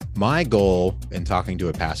My goal in talking to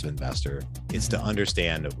a passive investor is to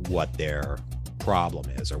understand what their problem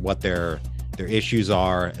is or what their issues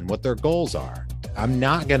are and what their goals are. I'm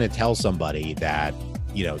not going to tell somebody that,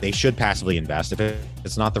 they should passively invest if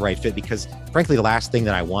it's not the right fit, because frankly, the last thing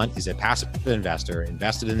that I want is a passive investor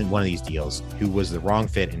invested in one of these deals who was the wrong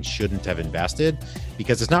fit and shouldn't have invested,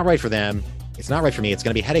 because it's not right for them. It's not right for me. It's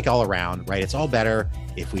going to be a headache all around, right? It's all better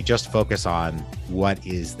if we just focus on what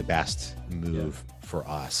is the best move for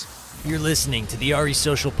us. You're listening to the RE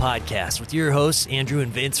Social Podcast with your hosts, Andrew and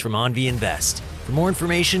Vince from OnV Invest. For more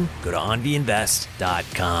information, go to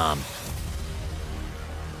onvinvest.com.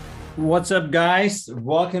 What's up, guys?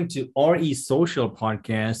 Welcome to RE Social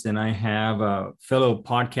Podcast, and I have a fellow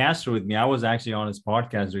podcaster with me. I was actually on his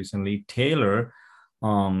podcast recently, Taylor,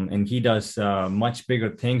 and he does much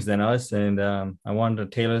bigger things than us. And I wanted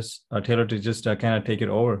Taylor to just kind of take it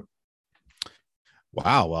over.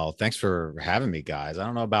 Wow. Well, thanks for having me, guys. I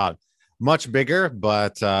don't know about much bigger,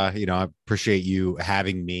 but I appreciate you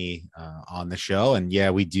having me on the show. And yeah,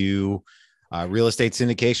 we do real estate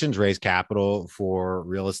syndications, raise capital for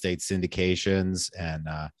real estate syndications, and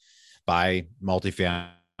buy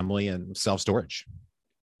multifamily and self-storage.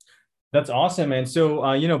 That's awesome. And so,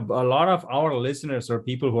 a lot of our listeners are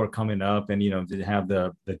people who are coming up and, they have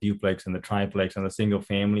the duplex and the triplex and the single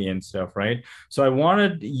family and stuff, right? So I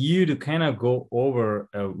wanted you to kind of go over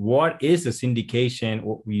what is a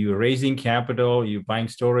syndication? You're raising capital, you're buying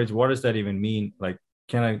storage. What does that even mean? Like,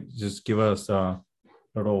 can I just give us a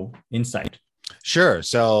little insight? Sure.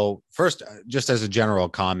 So first, just as a general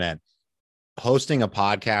comment, hosting a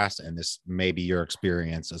podcast, and this may be your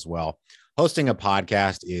experience as well, hosting a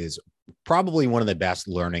podcast is probably one of the best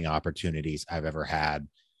learning opportunities I've ever had,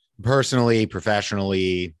 personally,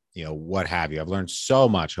 professionally, what have you. I've learned so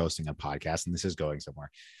much hosting a podcast, and this is going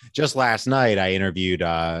somewhere. Just last night, I interviewed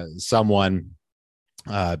someone,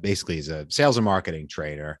 basically is a sales and marketing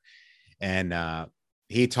trainer, and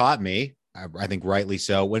he taught me, I think rightly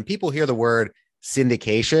so, when people hear the word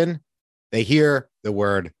syndication, they hear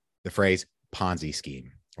the phrase Ponzi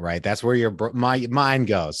scheme, right? That's where my mind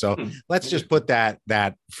goes. So let's just put that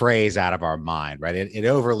phrase out of our mind, right? It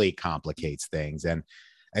overly complicates things. And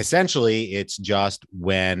essentially, it's just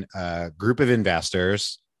when a group of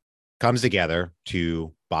investors comes together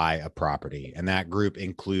to buy a property. And that group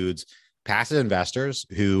includes passive investors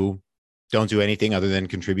who don't do anything other than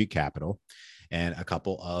contribute capital, and a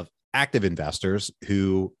couple of active investors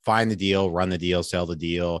who find the deal, run the deal, sell the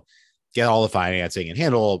deal, get all the financing, and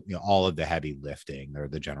handle all of the heavy lifting. They're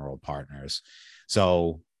the general partners.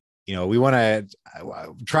 So, we want to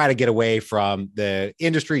try to get away from the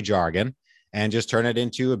industry jargon and just turn it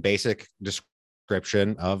into a basic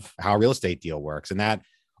description of how a real estate deal works. And that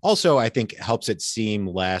also, I think, helps it seem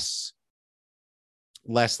less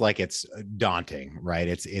like it's daunting, right?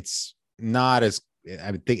 It's not as,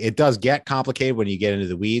 I think it does get complicated when you get into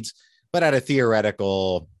the weeds, but at a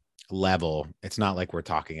theoretical level, it's not like we're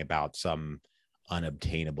talking about some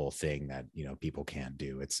unobtainable thing that, people can't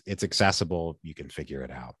do. It's accessible. You can figure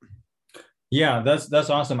it out. Yeah, that's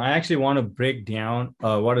awesome. I actually want to break down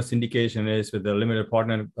what a syndication is with a limited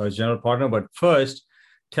partner, a general partner. But first,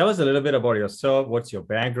 tell us a little bit about yourself. What's your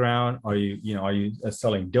background? Are you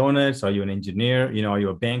selling donuts? Are you an engineer? Are you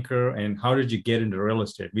a banker? And how did you get into real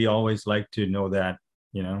estate? We always like to know that,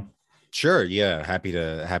 Sure. Yeah. Happy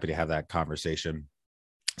to have that conversation.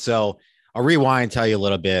 So I'll rewind, tell you a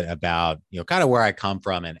little bit about, kind of where I come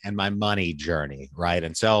from and my money journey. Right.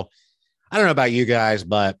 And so I don't know about you guys,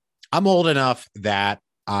 but I'm old enough that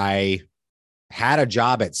I had a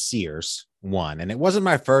job at Sears, and it wasn't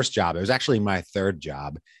my first job. It was actually my third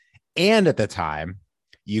job. And at the time,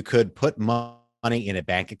 you could put money in a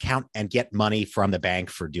bank account and get money from the bank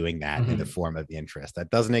for doing that in the form of interest. That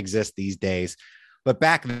doesn't exist these days, but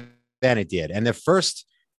back then it did. And the first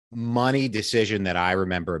money decision that I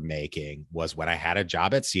remember making was when I had a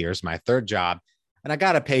job at Sears, my third job, and I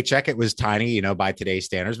got a paycheck. It was tiny, by today's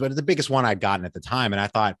standards, but the biggest one I'd gotten at the time. And I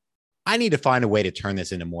thought, I need to find a way to turn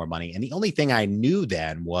this into more money. And the only thing I knew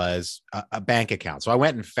then was a bank account. So I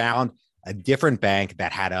went and found a different bank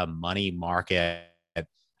that had a money market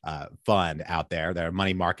fund out there, their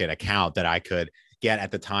money market account that I could get at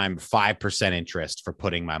the time 5% interest for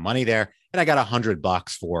putting my money there. And I got $100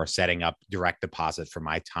 for setting up direct deposit for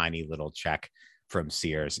my tiny little check from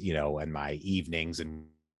Sears, and my evenings and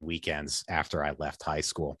weekends after I left high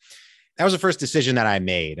school. That was the first decision that I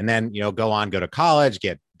made. And then, go to college,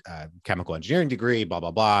 get a chemical engineering degree, blah, blah,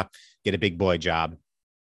 blah, get a big boy job,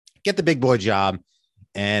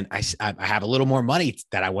 and I have a little more money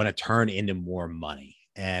that I want to turn into more money.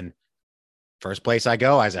 And first place I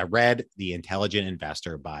go, as I read The Intelligent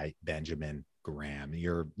Investor by Benjamin program.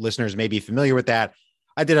 Your listeners may be familiar with that.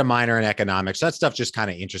 I did a minor in economics. That stuff just kind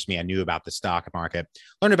of interests me. I knew about the stock market,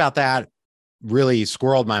 learned about that, really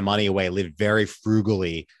squirreled my money away, lived very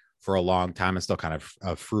frugally for a long time and still kind of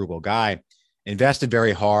a frugal guy, invested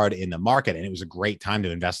very hard in the market. And it was a great time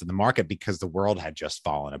to invest in the market because the world had just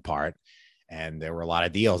fallen apart and there were a lot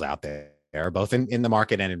of deals out there, both in the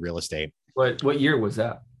market and in real estate. What year was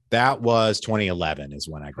that? That was 2011 is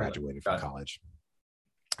when I graduated from college.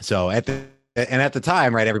 So at the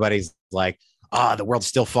time, right, everybody's like, the world's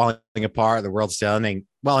still falling apart. The world's still ending.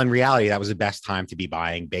 Well, in reality, that was the best time to be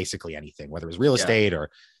buying basically anything, whether it was real estate or,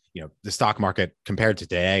 the stock market compared to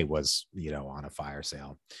today was, on a fire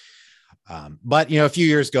sale. But, a few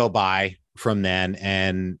years go by from then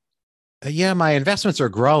and my investments are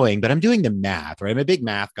growing, but I'm doing the math, right? I'm a big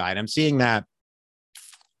math guy and I'm seeing that.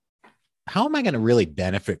 How am I going to really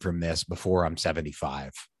benefit from this before I'm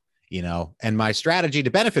 75? And my strategy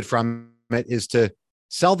to benefit from it is to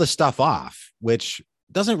sell the stuff off, which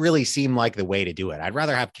doesn't really seem like the way to do it. I'd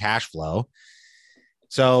rather have cash flow.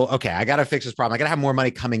 So, okay, I got to fix this problem. I got to have more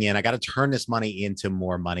money coming in. I got to turn this money into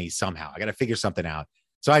more money somehow. I got to figure something out.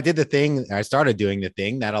 So I started doing the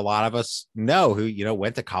thing that a lot of us know who,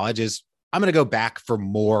 went to college is I'm going to go back for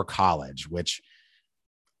more college, which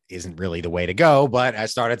isn't really the way to go. But I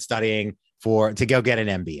started studying to go get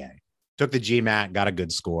an MBA, took the GMAT, got a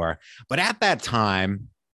good score. But at that time,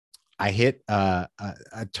 I hit a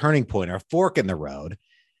turning point or a fork in the road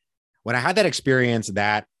when I had that experience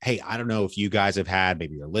that, hey, I don't know if you guys have had,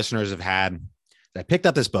 maybe your listeners have had. I picked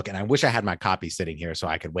up this book and I wish I had my copy sitting here so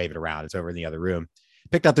I could wave it around. It's over in the other room.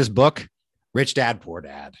 Picked up this book, Rich Dad, Poor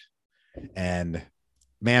Dad. And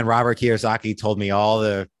man, Robert Kiyosaki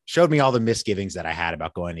showed me all the misgivings that I had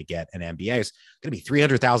about going to get an MBA. It's going to be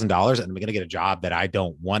 $300,000 and I'm going to get a job that I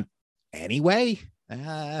don't want anyway.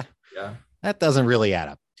 That doesn't really add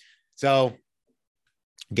up. So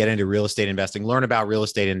get into real estate investing, learn about real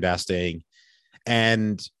estate investing.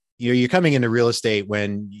 And, you're coming into real estate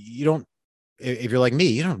when if you're like me,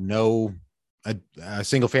 you don't know a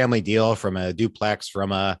single family deal from a duplex,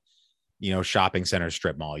 from a, shopping center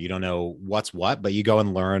strip mall. You don't know what's what, but you go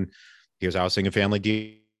and learn. Here's how a single family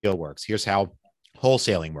deal works. Here's how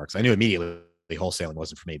wholesaling works. I knew immediately wholesaling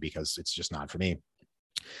wasn't for me because it's just not for me.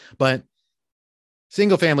 But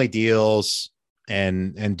single family deals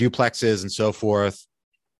and duplexes and so forth,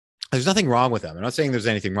 there's nothing wrong with them. I'm not saying there's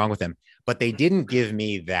anything wrong with them, but they didn't give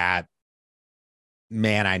me that,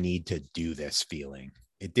 man, I need to do this feeling.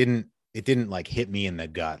 It didn't like hit me in the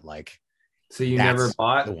gut. Like, so you never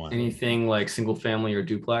bought anything like single family or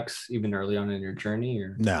duplex even early on in your journey,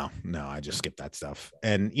 or? No, I just skipped that stuff.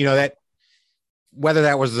 And that whether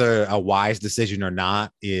that was a wise decision or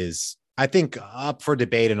not is, I think, up for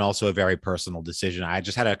debate and also a very personal decision. I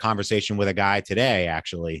just had a conversation with a guy today,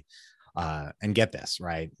 actually, and get this,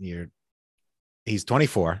 right? He's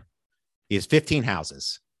 24. He has 15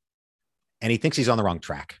 houses and he thinks he's on the wrong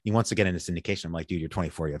track. He wants to get into syndication. I'm like, dude, you're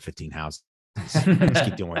 24. You have 15 houses. Just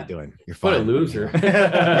keep doing what you're doing. You're fine. What a loser.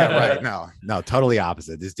 Yeah, right. No, totally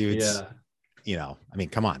opposite. This dude's, I mean,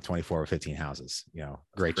 come on, 24 or 15 houses,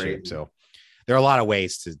 great shape. So there are a lot of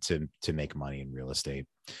ways to make money in real estate.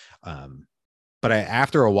 But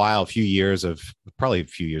after a while, probably a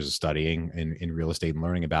few years of studying in real estate and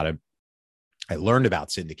learning about it, I learned about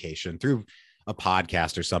syndication through a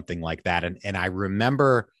podcast or something like that. And I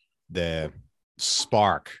remember the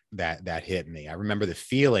spark that hit me. I remember the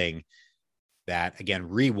feeling that, again,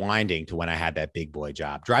 rewinding to when I had that big boy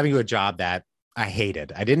job, driving to a job that I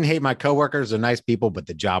hated. I didn't hate my coworkers. They're nice people, but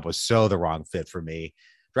the job was so the wrong fit for me.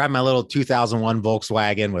 Driving my little 2001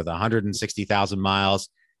 Volkswagen with 160,000 miles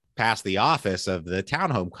past the office of the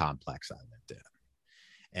townhome complex I lived in.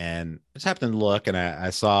 And I just happened to look and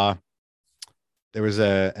I saw there was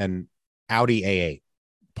an Audi A8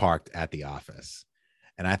 parked at the office.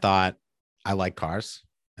 And I thought, I like cars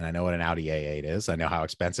and I know what an Audi A8 is. I know how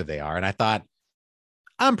expensive they are. And I thought,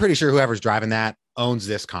 I'm pretty sure whoever's driving that owns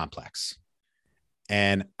this complex.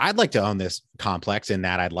 And I'd like to own this complex in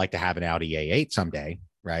that I'd like to have an Audi A8 someday,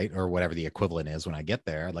 right? Or whatever the equivalent is when I get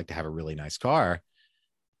there. I'd like to have a really nice car.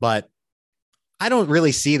 But I don't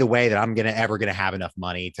really see the way that I'm ever going to have enough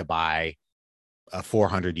money to buy a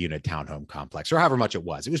 400 unit townhome complex or however much it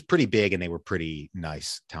was. It was pretty big and they were pretty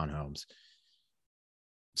nice townhomes.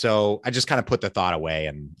 So I just kind of put the thought away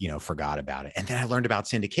and, forgot about it. And then I learned about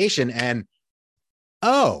syndication and,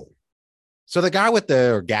 so the guy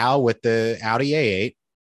or gal with the Audi A8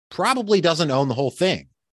 probably doesn't own the whole thing.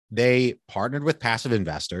 They partnered with passive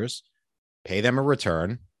investors, pay them a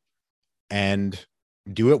return and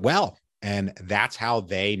do it well. And that's how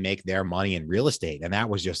they make their money in real estate. And that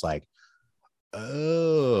was just like,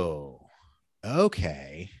 oh,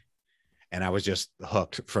 okay. And I was just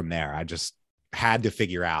hooked from there. I just had to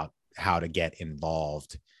figure out how to get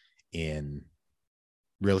involved in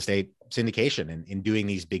real estate syndication and in doing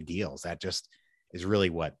these big deals. That just is really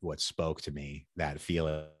what spoke to me, that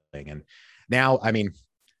feeling. And now, I mean,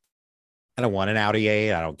 I don't want an Audi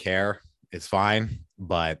A8. I don't care. It's fine.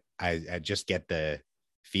 But I just get the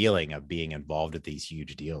feeling of being involved with these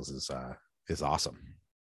huge deals is awesome.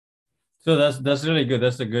 So that's really good.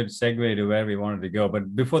 That's a good segue to where we wanted to go.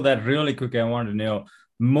 But before that, really quick, I wanted to know,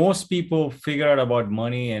 most people figure out about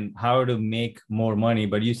money and how to make more money,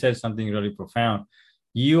 but you said something really profound.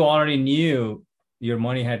 You already knew your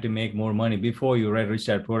money had to make more money before you read Rich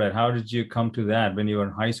Dad Poor Dad. How did you come to that when you were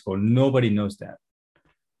in high school? Nobody knows that.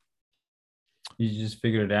 You just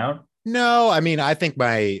figured it out? No, I mean, I think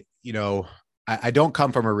I don't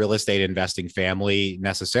come from a real estate investing family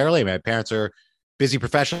necessarily. My parents are busy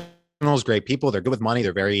professionals, great people. They're good with money.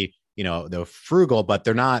 They're very, they're frugal, but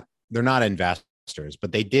they're not investors.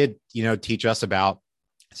 But they did, teach us about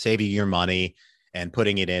saving your money and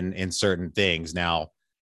putting it in certain things. Now,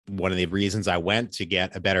 one of the reasons I went to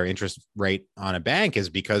get a better interest rate on a bank is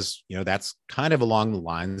because, that's kind of along the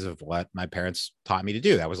lines of what my parents taught me to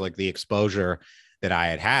do. That was like the exposure that I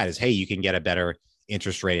had is, hey, you can get a better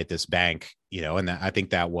interest rate at this bank, and I think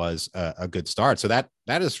that was a good start. So that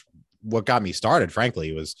is what got me started,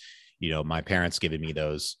 frankly, was, my parents giving me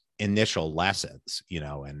those initial lessons,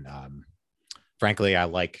 and frankly, I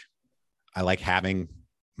like having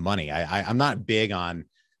money. I'm not big on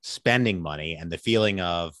spending money, and the feeling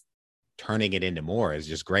of turning it into more is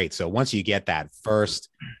just great. So once you get that first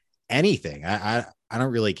anything, I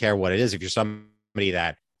don't really care what it is. If you're somebody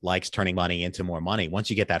that likes turning money into more money, once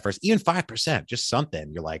you get that first, even 5%, just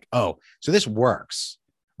something, you're like, oh, so this works,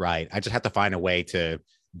 right? I just have to find a way to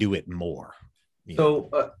do it more. So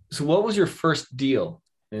what was your first deal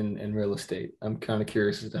in real estate? I'm kind of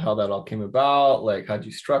curious as to how that all came about. Like, how'd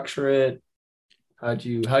you structure it? How'd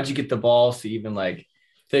you get the balls to even like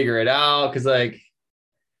figure it out? Because like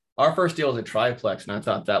our first deal was a triplex, and I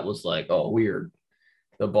thought that was like, oh, weird,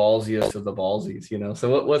 the ballsiest of the ballsies,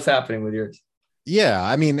 So what's happening with yours? Yeah,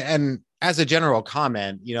 I mean, and as a general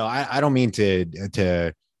comment, I don't mean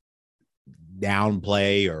to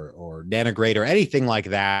downplay or denigrate or anything like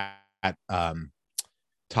that.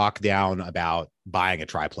 Talk down about buying a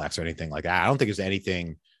triplex or anything like that. I don't think there's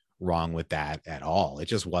anything wrong with that at all. It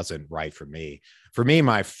just wasn't right for me. For me,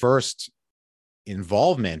 my first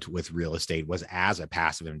involvement with real estate was as a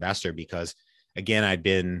passive investor because, again, I'd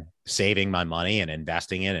been saving my money and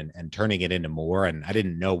investing it and turning it into more. And I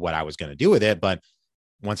didn't know what I was going to do with it. But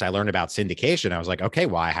once I learned about syndication, I was like, okay,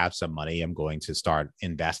 well, I have some money. I'm going to start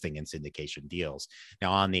investing in syndication deals.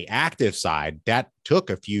 Now, on the active side, that took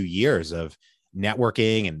a few years of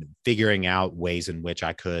networking and figuring out ways in which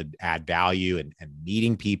I could add value and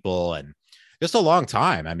meeting people, and just a long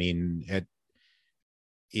time. I mean,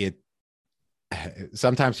 it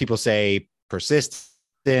sometimes people say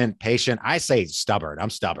persistent, patient. I say stubborn. I'm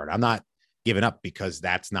stubborn. I'm not giving up because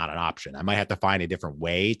that's not an option. I might have to find a different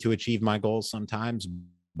way to achieve my goals sometimes,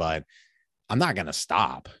 but I'm not going to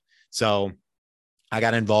stop. So I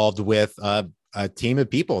got involved with a team of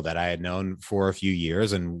people that I had known for a few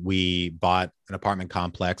years, and we bought an apartment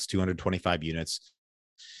complex, 225 units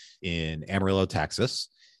in Amarillo, Texas.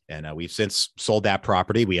 And we've since sold that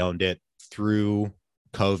property. We owned it through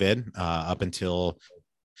COVID up until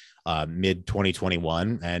mid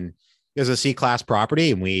 2021. And it was a C-class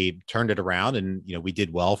property, and we turned it around, and, we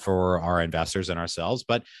did well for our investors and ourselves.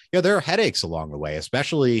 But, there are headaches along the way,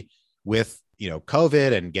 especially with,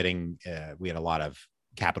 COVID and getting, we had a lot of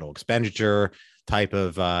capital expenditure type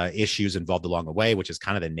of issues involved along the way, which is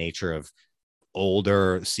kind of the nature of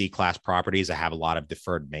older C-class properties that have a lot of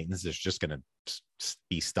deferred maintenance. There's just going to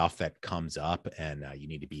be stuff that comes up, and you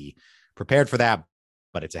need to be prepared for that.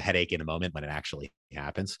 But it's a headache in the moment when it actually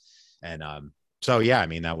happens. And so, yeah, I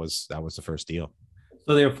mean, that was the first deal.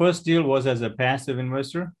 So your first deal was as a passive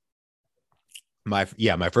investor? My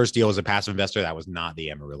first deal was a passive investor. That was not the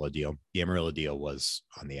Amarillo deal. The Amarillo deal was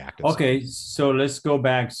on the active Okay, side. so let's go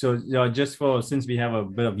back. So since we have a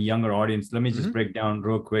bit of younger audience, let me just break down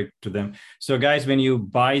real quick to them. So guys, when you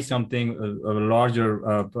buy something, a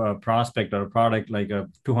larger prospect or a product like a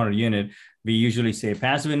 200 unit, we usually say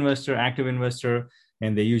passive investor, active investor,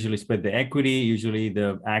 and they usually split the equity. Usually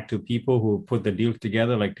the active people who put the deal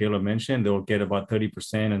together, like Taylor mentioned, they'll get about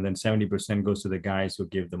 30%, and then 70% goes to the guys who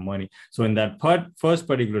give the money. So in that first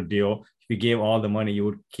particular deal, if you gave all the money, you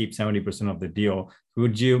would keep 70% of the deal.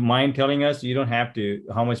 Would you mind telling us, you don't have to,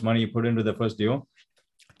 how much money you put into the first deal?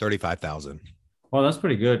 $35,000. Well, that's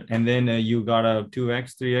pretty good. And then you got a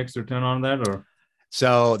 2x, 3x return on that, or?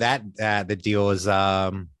 So that the deal is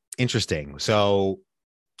interesting. So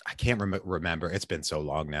I can't remember. It's been so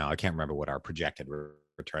long now. I can't remember what our projected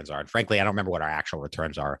returns are. And frankly, I don't remember what our actual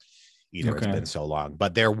returns are either. Okay. It's been so long.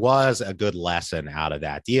 But there was a good lesson out of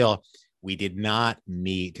that deal. We did not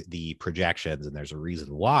meet the projections, and there's a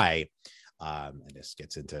reason why. And this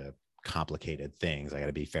gets into complicated things. I got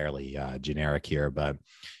to be fairly generic here. But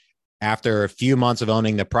after a few months of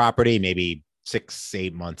owning the property, maybe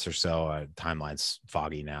 6-8 months or so, timeline's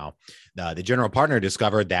foggy now, the general partner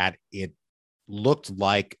discovered that it looked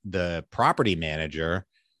like the property manager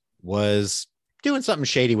was doing something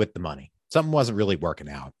shady with the money. Something wasn't really working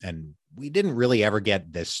out. And we didn't really ever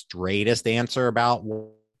get the straightest answer about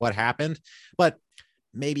what happened, but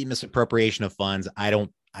maybe misappropriation of funds. I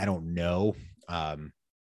don't know.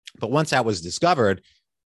 But once that was discovered,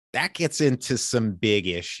 that gets into some big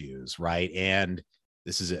issues, right? And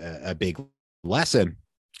this is a big lesson.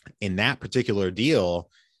 In that particular deal,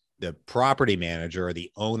 the property manager or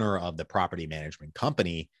the owner of the property management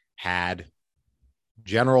company had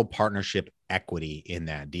general partnership equity in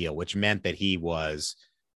that deal, which meant that he was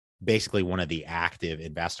basically one of the active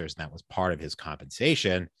investors, and that was part of his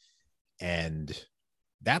compensation. And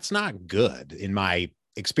that's not good in my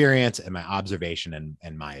experience and my observation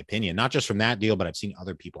and my opinion, not just from that deal, but I've seen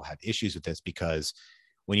other people have issues with this, because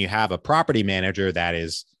when you have a property manager that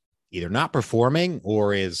is either not performing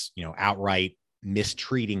or is, outright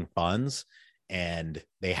mistreating funds, and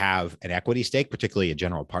they have an equity stake, particularly a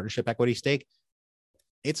general partnership equity stake,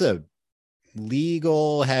 it's a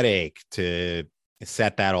legal headache to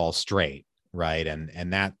set that all straight, right?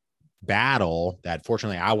 And that battle that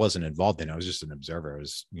fortunately I wasn't involved in, I was just an observer, it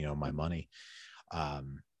was, my money,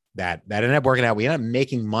 that ended up working out. We ended up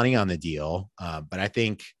making money on the deal, but I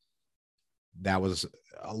think that was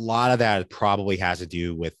a lot of that probably has to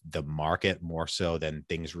do with the market more so than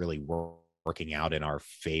things really working out in our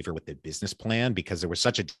favor with the business plan, because there was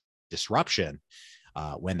such a disruption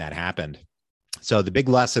when that happened. So the big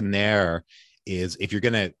lesson there is, if you're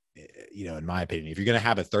going to, in my opinion, if you're going to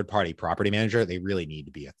have a third-party property manager, they really need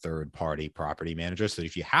to be a third-party property manager. So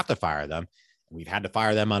if you have to fire them, we've had to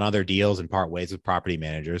fire them on other deals and part ways with property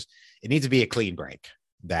managers, it needs to be a clean break,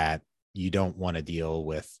 that you don't want to deal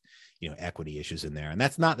with, equity issues in there. And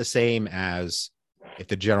that's not the same as if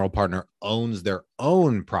the general partner owns their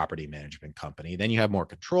own property management company, then you have more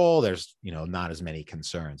control. There's, not as many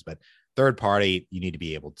concerns, but third party, you need to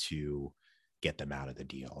be able to get them out of the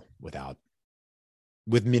deal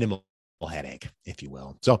with minimal headache, if you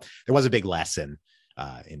will. So there was a big lesson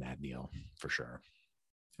in that deal for sure.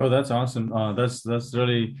 Oh, that's awesome. That's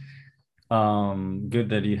really good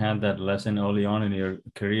that you had that lesson early on in your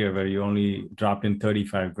career, where you only dropped in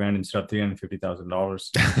 $35,000 instead of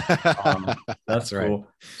 $350,000. That's right. Cool.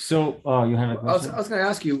 So you have a question? I was going to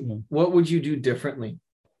ask you, what would you do differently?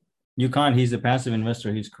 You can't. He's a passive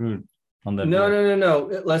investor. He's screwed on that.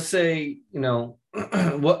 No. Let's say,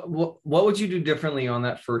 what would you do differently on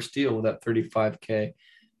that first deal with that $35,000?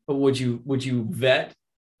 But would you vet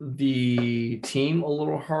the team a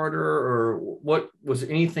little harder, or what was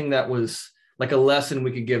anything that was like a lesson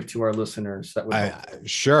we could give to our listeners that would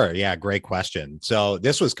sure. Yeah. Great question. So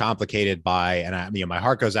this was complicated by, and my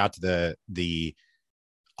heart goes out to the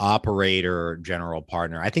operator general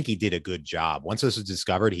partner. I think he did a good job. Once this was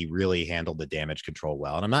discovered, he really handled the damage control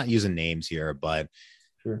well. And I'm not using names here, but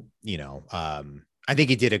sure. I think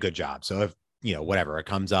he did a good job. So if, whatever it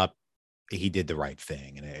comes up, he did the right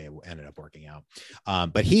thing and it ended up working out.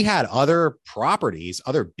 But he had other properties,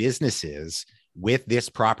 other businesses with this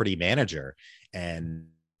property manager. And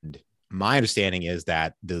my understanding is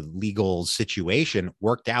that the legal situation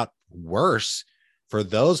worked out worse for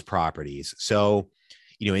those properties. So,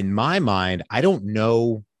 in my mind, I don't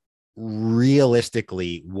know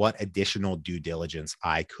realistically what additional due diligence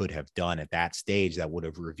I could have done at that stage that would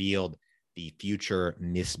have revealed the future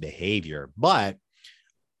misbehavior. But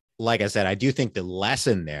like I said, I do think the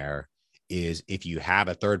lesson there is, if you have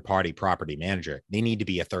a third-party property manager, they need to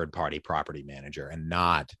be a third-party property manager and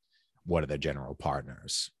not one of the general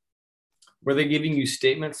partners. Were they giving you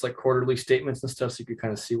statements, like quarterly statements and stuff, so you could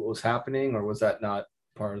kind of see what was happening, or was that not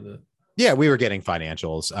part of the? Yeah, we were getting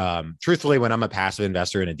financials. Truthfully, when I'm a passive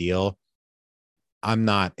investor in a deal, I'm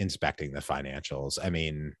not inspecting the financials. I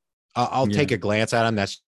mean, I'll take a glance at them.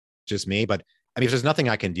 That's just me. But I mean, if there's nothing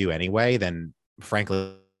I can do anyway, then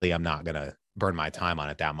frankly, I'm not going to burn my time on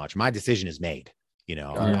it that much. My decision is made.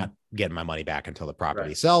 I'm not getting my money back until the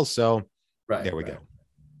property sells. So there we go.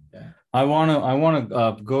 Yeah. I want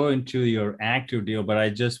to go into your active deal, but I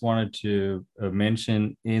just wanted to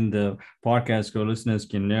mention in the podcast, so listeners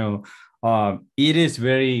can know, it is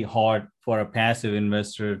very hard for a passive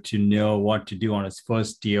investor to know what to do on his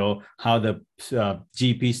first deal, how the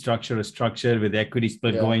GP structure is structured with equity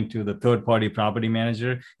split going to the third-party property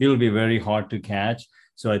manager. It'll be very hard to catch.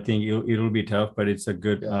 So I think it'll be tough, but it's a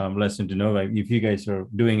good lesson to know. Like if you guys are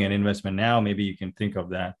doing an investment now, maybe you can think of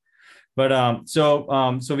that. But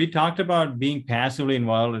so we talked about being passively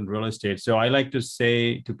involved in real estate. So I like to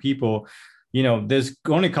say to people, there's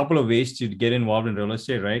only a couple of ways to get involved in real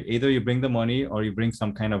estate, right? Either you bring the money or you bring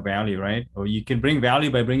some kind of value, right? Or you can bring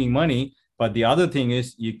value by bringing money. But the other thing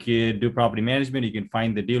is you can do property management. You can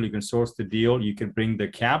find the deal. You can source the deal. You can bring the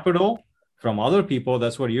capital from other people.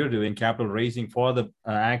 That's what you're doing, capital raising for the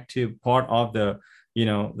active part of the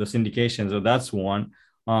syndication. So that's one.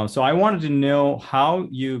 So I wanted to know how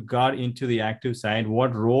you got into the active side.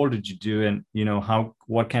 What role did you do? And,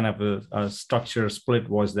 what kind of a structure split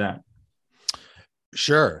was that?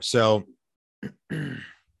 Sure. So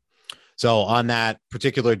on that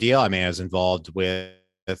particular deal, I was involved with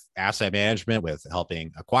asset management, with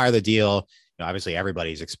helping acquire the deal. Obviously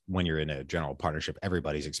when you're in a general partnership,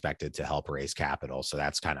 everybody's expected to help raise capital. So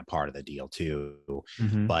that's kind of part of the deal too.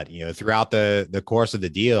 Mm-hmm. But, throughout the course of the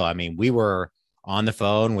deal, we were on the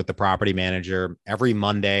phone with the property manager every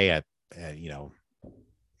Monday at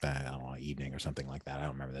I don't know, evening or something like that. I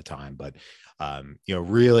don't remember the time, but,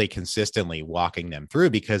 really consistently walking them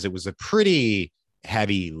through, because it was a pretty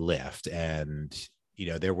heavy lift. And,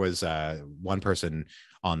 there was one person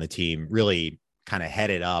on the team really kind of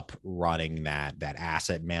headed up running that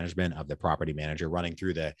asset management of the property manager, running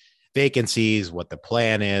through the vacancies, what the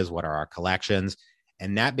plan is, what are our collections.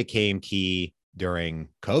 And that became key during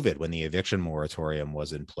COVID when the eviction moratorium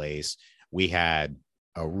was in place. We had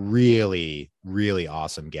a really, really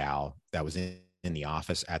awesome gal that was in the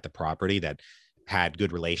office at the property that had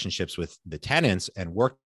good relationships with the tenants and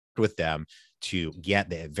worked with them to get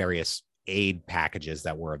the various aid packages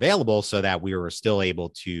that were available so that we were still able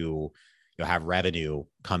to have revenue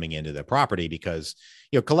coming into the property, because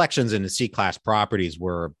collections in the C-class properties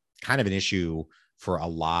were kind of an issue for a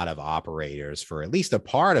lot of operators for at least a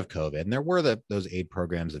part of COVID. And there were those aid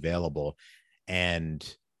programs available. And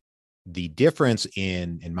the difference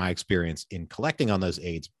in my experience in collecting on those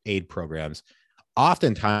aid programs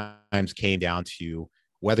oftentimes came down to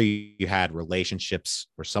whether you had relationships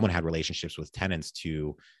or someone had relationships with tenants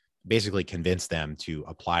to basically convince them to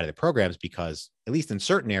apply to the programs, because at least in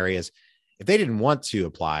certain areas, if they didn't want to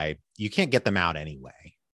apply, you can't get them out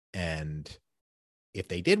anyway. And if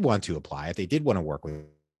they did want to apply, if they did want to work with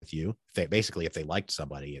you, if they liked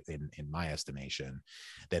somebody, in my estimation,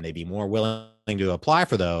 then they'd be more willing to apply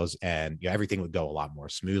for those, and everything would go a lot more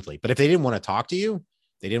smoothly. But if they didn't want to talk to you,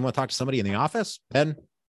 they didn't want to talk to somebody in the office, then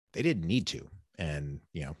they didn't need to. And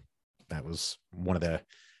that was one of the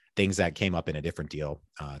things that came up in a different deal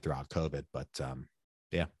throughout COVID. But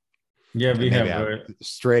we have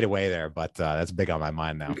straight away there, but that's big on my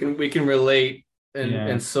mind now. We can relate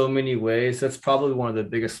in so many ways. That's probably one of the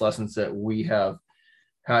biggest lessons that we have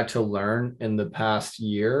had to learn in the past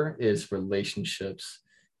year is relationships.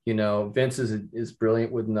 Vince is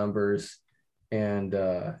brilliant with numbers, and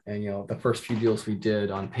the first few deals we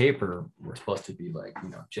did on paper were supposed to be like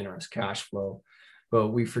generous cash flow, but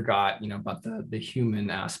we forgot about the human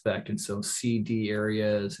aspect. And so CD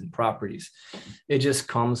areas and properties, it just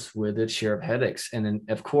comes with its share of headaches. And then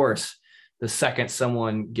of course, the second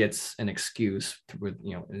someone gets an excuse with,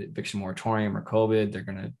 an eviction moratorium or COVID, they're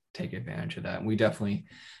going to take advantage of that. And we definitely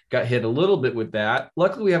got hit a little bit with that.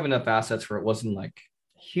 Luckily, we have enough assets where it wasn't like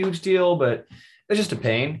a huge deal, but it's just a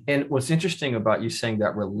pain. And what's interesting about you saying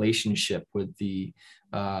that relationship with the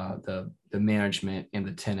management and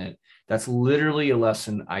the tenant, that's literally a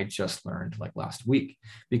lesson I just learned like last week,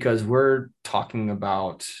 because we're talking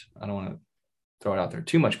about, I don't want to throw it out there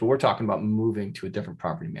too much, but we're talking about moving to a different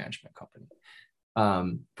property management company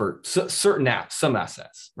for some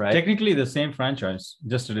assets, right? Technically the same franchise,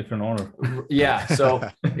 just a different owner. Yeah. So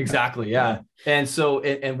exactly. Yeah. And so,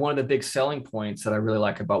 and one of the big selling points that I really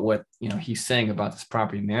like about what, he's saying about this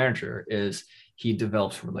property manager is he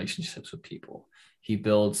develops relationships with people. He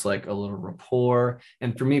builds like a little rapport.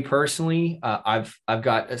 And for me personally, I've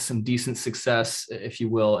got some decent success, if you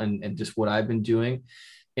will, and just what I've been doing.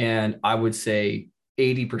 And I would say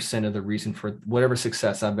 80% of the reason for whatever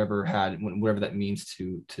success I've ever had, whatever that means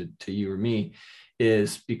to you or me,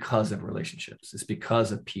 is because of relationships. It's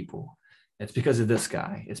because of people. It's because of this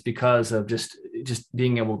guy. It's because of just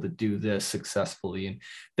being able to do this successfully. And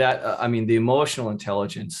that, the emotional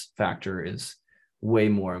intelligence factor is way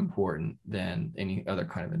more important than any other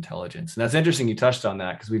kind of intelligence. And that's interesting you touched on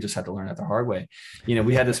that, because we just had to learn that the hard way.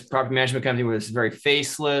 We had this property management company where it's very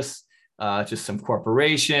faceless. just some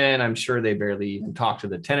corporation. I'm sure they barely even talk to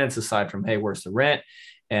the tenants aside from, hey, where's the rent?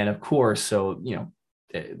 And of course, so,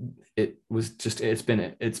 it's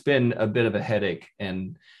been a bit of a headache,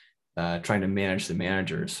 and trying to manage the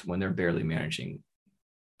managers when they're barely managing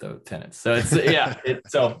the tenants. So it's, yeah.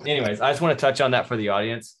 So anyways, I just want to touch on that for the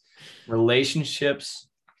audience. Relationships.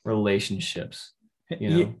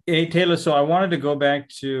 Hey, Taylor, so I wanted to go back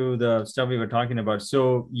to the stuff we were talking about.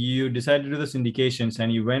 So you decided to do the syndications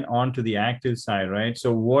and you went on to the active side, right?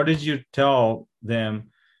 So what did you tell them?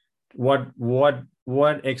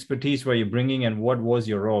 What expertise were you bringing, and what was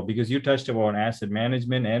your role? Because you touched about asset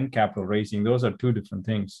management and capital raising. Those are two different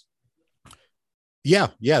things. Yeah,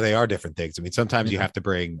 they are different things. I mean, sometimes you have to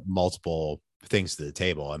bring multiple things to the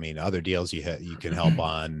table. I mean, other deals you can help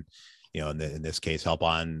on, in this case, help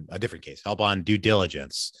on a different case, help on due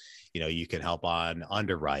diligence. You can help on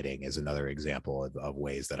underwriting is another example of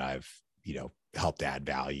ways that I've, helped add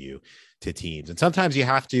value to teams. And sometimes you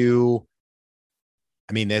have to,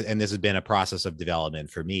 I mean, and this has been a process of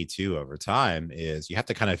development for me too over time, is you have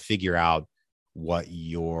to kind of figure out what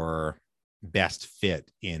your best fit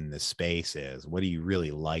in the space is. What do you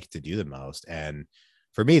really like to do the most? And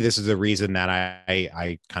for me, this is the reason that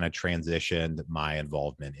I kind of transitioned my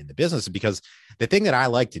involvement in the business, because the thing that I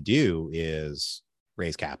like to do is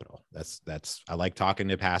raise capital. That's I like talking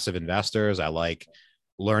to passive investors. I like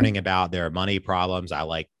learning about their money problems. I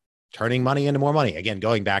like turning money into more money. Again,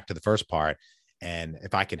 going back to the first part. And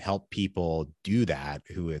if I can help people do that,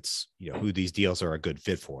 who these deals are a good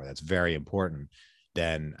fit for, that's very important.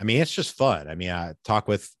 Then, I mean, it's just fun. I mean, I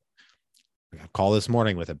call this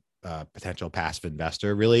morning with a potential passive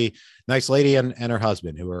investor, really nice lady and her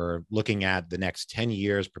husband, who are looking at the next 10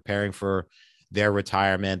 years, preparing for their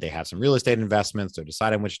retirement. They have some real estate investments. They're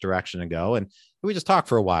deciding which direction to go. And we just talk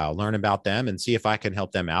for a while, learn about them and see if I can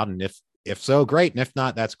help them out. And if so, great. And if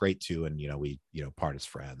not, that's great too. And, we part as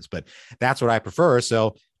friends, but that's what I prefer.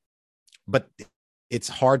 So, but it's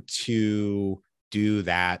hard to do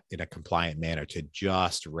that in a compliant manner, to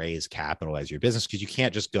just raise capital as your business, because you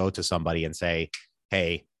can't just go to somebody and say,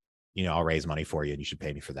 hey, I'll raise money for you and you should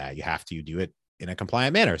pay me for that. You have to do it in a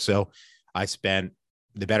compliant manner. So I spent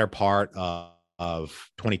the better part of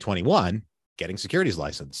 2021 getting securities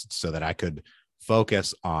licensed so that I could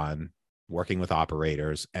focus on working with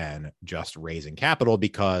operators and just raising capital,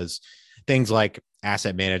 because things like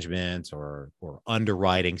asset management or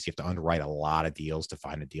underwriting, so you have to underwrite a lot of deals to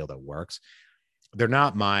find a deal that works. They're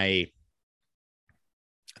not my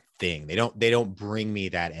thing. They don't bring me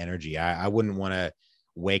that energy. I wouldn't want to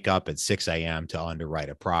wake up at 6 a.m. to underwrite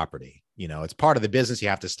a property. It's part of the business. You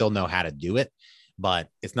have to still know how to do it, but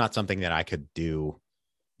it's not something that I could do,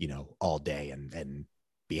 all day and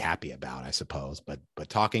be happy about, I suppose. But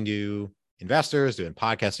talking to investors, doing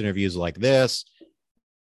podcast interviews like this,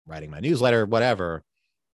 writing my newsletter, whatever,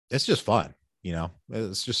 it's just fun.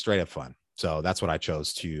 It's just straight up fun. So that's what I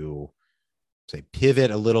chose to say,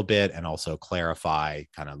 pivot a little bit and also clarify,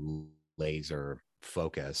 kind of laser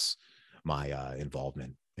focus my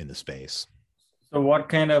involvement in the space. So what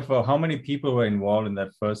kind of, how many people were involved in that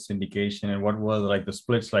first syndication, and what was like the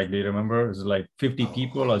splits like? Do you remember? Is it like 50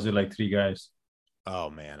 people or is it like 3 guys? Oh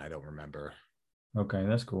man, I don't remember. Okay,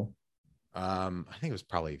 that's cool. I think it was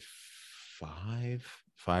probably five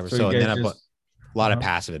or so. And then a lot of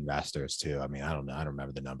passive investors too. I mean, I don't know. I don't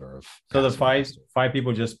remember the number of. So the five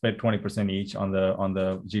people just bet 20% each on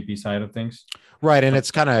the GP side of things. Right. And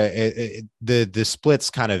it's kind of, the splits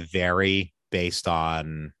kind of vary based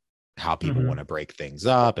on how people want to break things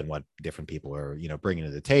up and what different people are, bringing to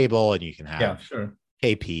the table, and you can have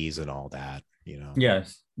KPs and all that,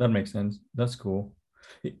 Yes, that makes sense. That's cool.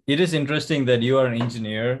 It is interesting that you are an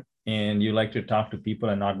engineer and you like to talk to people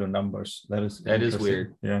and not do numbers. That is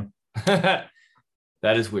weird. Yeah.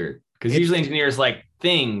 That is weird, because usually engineers like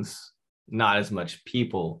things, not as much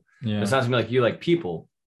people. Yeah. It sounds to me like you like people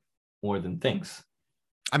more than things.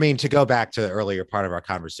 I mean, to go back to the earlier part of our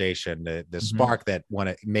conversation, the spark that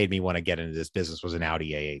made me want to get into this business was an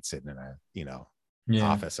Audi A8 sitting in a,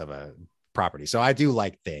 office of a property. So I do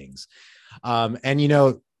like things.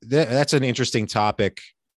 And, that's an interesting topic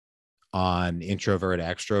on introvert,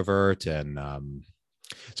 extrovert. And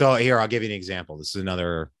so here, I'll give you an example. This is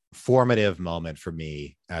another formative moment for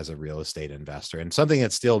me as a real estate investor, and something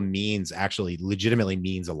that still legitimately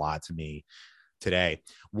means a lot to me today.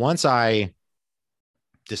 Once I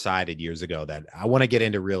decided years ago that I want to get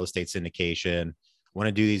into real estate syndication, want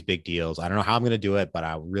to do these big deals. I don't know how I'm going to do it, but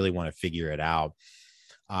I really want to figure it out.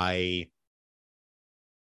 I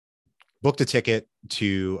booked a ticket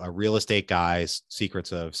to a Real Estate Guys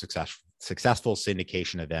Secrets of Successful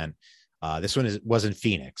Syndication event. This one was in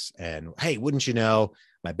Phoenix, and hey, wouldn't you know,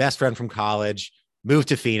 my best friend from college, moved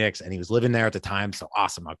to Phoenix, and he was living there at the time. So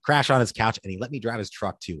awesome. I'll crash on his couch, and he let me drive his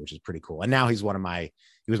truck too, which is pretty cool. And now he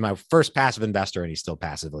was my first passive investor, and he still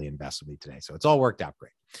passively invests with me today. So it's all worked out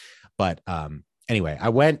great. But anyway, I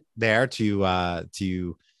went there to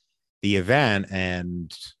the event,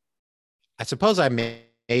 and I suppose I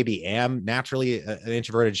maybe am naturally an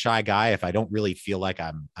introverted, shy guy if I don't really feel like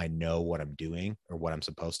I know what I'm doing or what I'm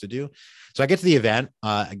supposed to do. So I get to the event,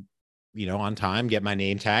 on time, get my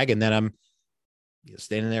name tag, and then I'm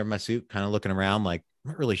standing there in my suit, kind of looking around like,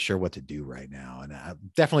 I'm not really sure what to do right now. And I'm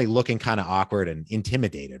definitely looking kind of awkward and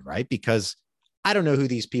intimidated, right? Because I don't know who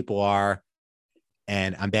these people are.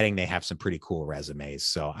 And I'm betting they have some pretty cool resumes.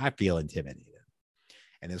 So I feel intimidated.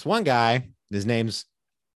 And this one guy, his name's,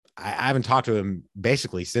 I haven't talked to him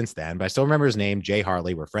basically since then, but I still remember his name, Jay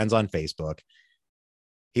Hartley. We're friends on Facebook.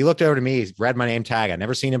 He looked over to me, he read my name tag. I'd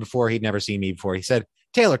never seen him before. He'd never seen me before. He said,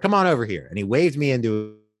 Taylor, come on over here. And he waved me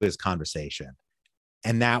into his conversation.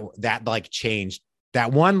 And that like changed,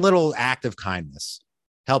 that one little act of kindness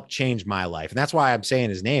helped change my life. And that's why I'm saying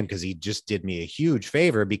his name, because he just did me a huge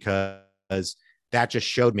favor, because that just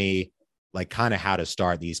showed me like kind of how to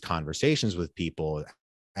start these conversations with people,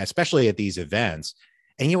 especially at these events.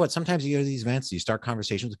 And you know what? Sometimes you go to these events, you start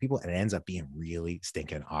conversations with people, and it ends up being really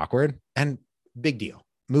stinking awkward. And big deal.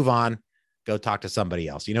 Move on, go talk to somebody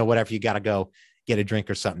else. Whatever, you got to go get a drink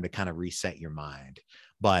or something to kind of reset your mind.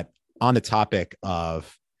 But on the topic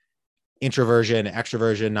of introversion,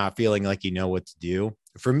 extroversion, not feeling like you know what to do,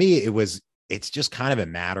 for me, it's just kind of a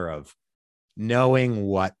matter of knowing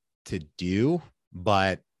what to do.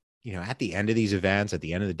 But, at the end of these events, at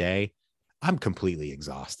the end of the day, I'm completely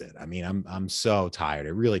exhausted. I mean, I'm so tired.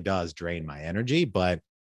 It really does drain my energy. But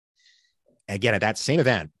again, at that same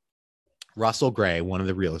event, Russell Gray, one of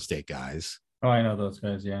the real estate guys. Oh, I know those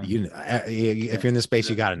guys. Yeah. If you're in this space,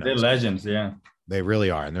 you got to know. They're legends. Yeah. They really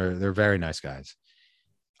are. And they're very nice guys.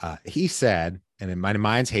 He said, and my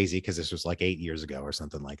mind's hazy because this was like 8 years ago or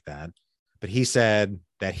something like that. But he said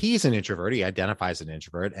that he's an introvert. He identifies as an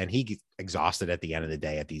introvert, and he gets exhausted at the end of the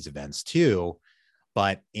day at these events too.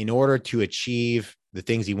 But in order to achieve the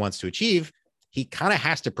things he wants to achieve, he kind of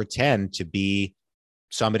has to pretend to be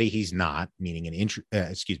somebody he's not, meaning an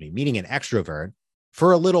extrovert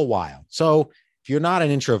for a little while. So if you're not an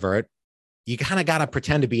introvert, you kind of got to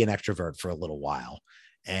pretend to be an extrovert for a little while.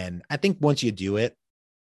 And I think once you do it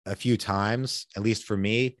a few times, at least for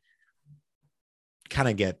me, kind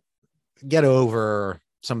of get over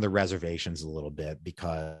some of the reservations a little bit,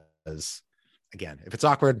 because again, if it's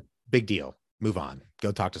awkward, big deal, move on,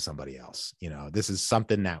 go talk to somebody else. This is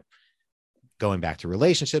something that, going back to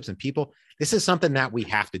relationships and people, this is something that we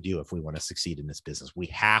have to do if we want to succeed in this business. We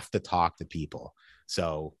have to talk to people.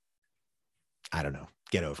 So I don't know,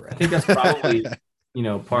 get over it. I think that's probably,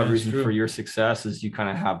 part of the reason for your success is you kind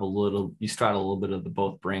of have you straddle a little bit of the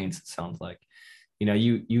both brains. It sounds like,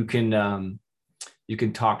 you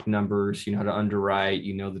can talk numbers, how to underwrite,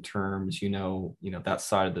 the terms, that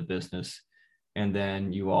side of the business. And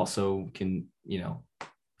then you also can,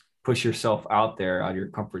 push yourself out there, out of your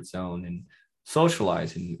comfort zone, and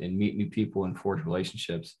socialize and meet new people and forge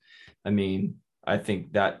relationships. I mean, I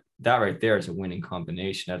think that right there is a winning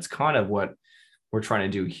combination. That's kind of what we're trying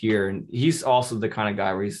to do here. And he's also the kind of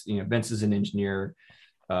guy where he's, Vince is an engineer,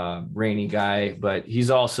 rainy guy, but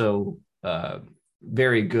he's also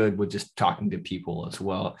very good with just talking to people as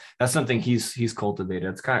well. That's something he's cultivated.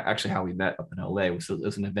 It's kind of actually how we met up in LA. It was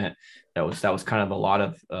an event that was kind of a lot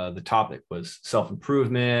of the topic was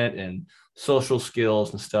self-improvement and social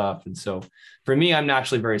skills and stuff. And so for me, I'm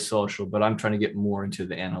naturally very social, but I'm trying to get more into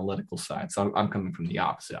the analytical side. So I'm coming from the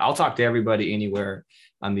opposite. I'll talk to everybody anywhere.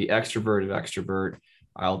 I'm the extrovert of extrovert.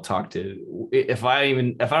 I'll talk to, if I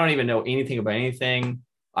don't even know anything about anything,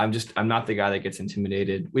 I'm not the guy that gets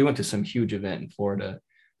intimidated. We went to some huge event in Florida,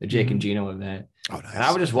 the Jake and Gino event. Oh, nice. And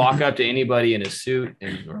I would just walk up to anybody in a suit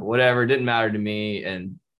or whatever. It didn't matter to me.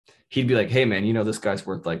 And he'd be like, hey man, this guy's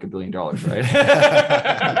worth like $1 billion,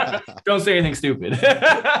 right? Don't say anything stupid.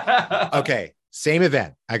 Okay. Same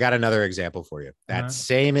event. I got another example for you. That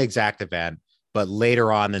same exact event, but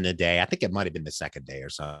later on in the day, I think it might've been the second day or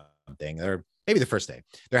something, or maybe the first day.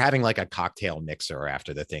 They're having like a cocktail mixer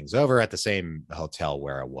after the thing's over at the same hotel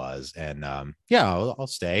where it was. And I'll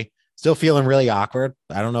stay. Still feeling really awkward.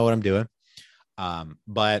 I don't know what I'm doing.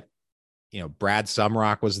 But Brad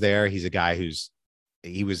Sumrock was there. He's a guy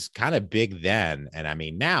he was kind of big then. And I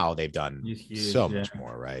mean, now they've done so much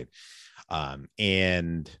more, right?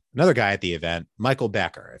 And another guy at the event, Michael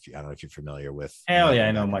Becker. I don't know if you're familiar with. Hell yeah,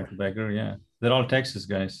 I know Michael Becker. Yeah, they're all Texas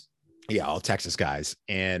guys. Yeah, all Texas guys.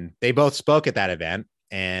 And they both spoke at that event.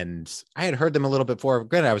 And I had heard them a little bit before.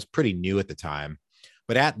 Granted, I was pretty new at the time,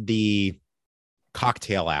 But at the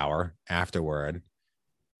cocktail hour afterward,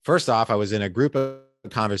 first off, I was in a group of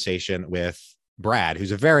conversation with Brad,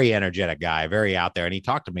 who's a very energetic guy, very out there. And he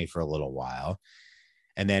talked to me for a little while.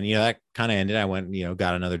 And then, that kind of ended. I went,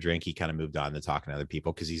 got another drink. He kind of moved on to talking to other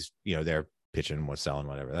people because he's, they're pitching, what's selling,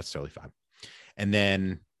 whatever. That's totally fine. And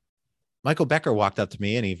then Michael Becker walked up to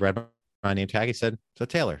me and he read my name tag. He said, "So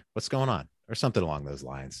Taylor, what's going on?" Or something along those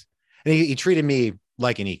lines. And he treated me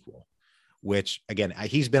like an equal, which again,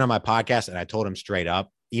 he's been on my podcast and I told him straight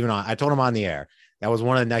up, I told him on the air, that was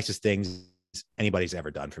one of the nicest things anybody's ever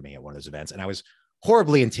done for me at one of those events. And I was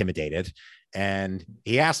horribly intimidated. And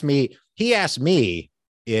he asked me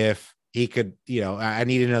if he could, I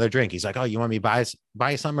needed another drink. He's like, "Oh, you want me to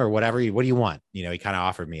buy you something or whatever? What do you want?" He kind of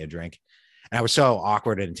offered me a drink. And I was so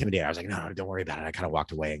awkward and intimidated. I was like, no, don't worry about it. I kind of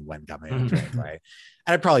walked away and went and got my own drink. Right.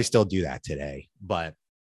 And I'd probably still do that today, but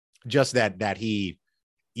just that he,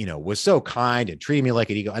 was so kind and treated me like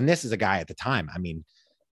an eagle. And this is a guy at the time. I mean,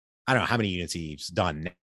 I don't know how many units he's done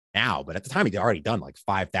now, but at the time he'd already done like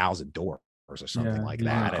 5,000 doors or something like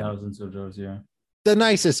that. Thousands of doors. Yeah. The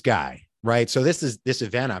nicest guy. Right. So this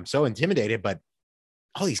event, I'm so intimidated, but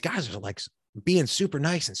all these guys are like being super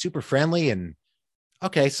nice and super friendly. And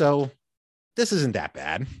okay, so this isn't that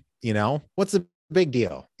bad. What's the big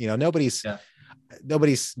deal? Nobody's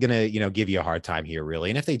gonna, give you a hard time here, really.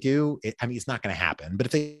 And if they do, it's not gonna happen. But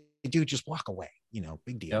if they do, just walk away.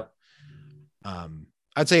 Big deal. Yep.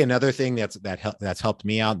 I'd say another thing that's helped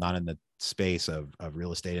me out, not in the space of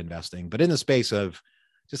real estate investing, but in the space of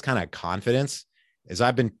just kind of confidence, is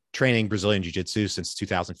I've been training Brazilian Jiu-Jitsu since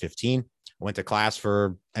 2015. I went to class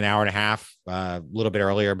for an hour and a half, a little bit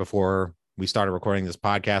earlier before we started recording this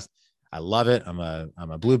podcast. I love it. I'm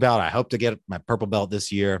a blue belt. I hope to get my purple belt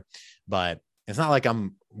this year, but it's not like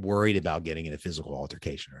I'm worried about getting in a physical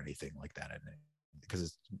altercation or anything like that,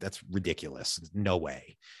 because that's ridiculous. No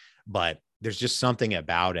way. But there's just something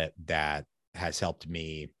about it that has helped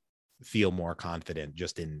me feel more confident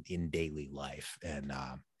just in daily life. And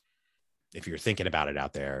if you're thinking about it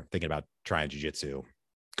out there, thinking about trying jiu-jitsu,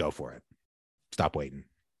 go for it. Stop waiting.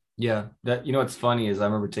 Yeah. What's funny is I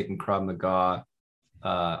remember taking Krav Maga.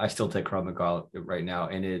 I still take Krav Maga right now,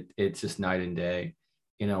 and it's just night and day.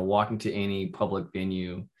 Walking to any public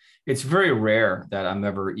venue, it's very rare that I'm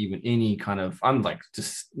ever even I'm like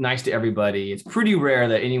just nice to everybody. It's pretty rare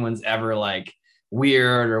that anyone's ever like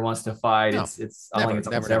weird or wants to fight. No, I don't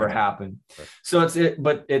think it's never happened. So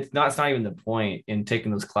but it's not even the point in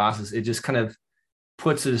taking those classes. It just kind of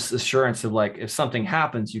puts this assurance of like, if something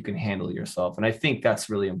happens, you can handle yourself. And I think that's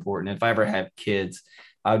really important. If I ever had kids,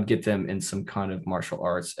 I would get them in some kind of martial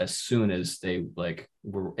arts as soon as they like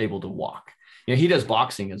were able to walk. He does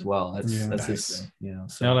boxing as well. That's nice. His thing.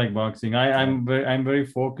 So I like boxing. I'm very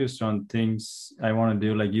focused on things I want to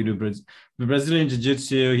do. Like you do Brazilian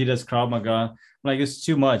Jiu-Jitsu. He does Krav Maga. Like it's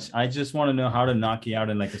too much. I just want to know how to knock you out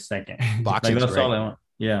in like a second. Boxing. Like, that's all I want.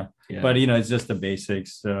 Yeah. But it's just the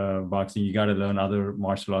basics. Boxing, you got to learn other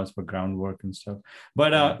martial arts for groundwork and stuff.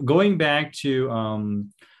 But going back to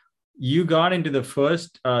you got into the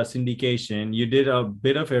first syndication. You did a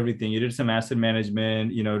bit of everything. You did some asset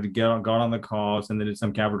management, got on the calls, and then did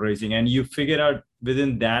some capital raising. And you figured out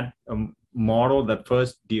within that model, that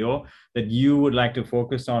first deal, that you would like to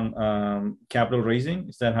focus on capital raising.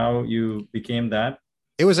 Is that how you became that?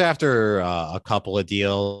 It was after a couple of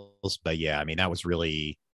deals, but yeah, I mean, that was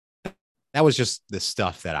just the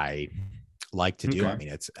stuff that I like to do. Okay. I mean,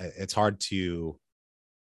 it's hard to,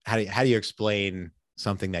 how do you explain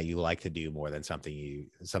something that you like to do more than something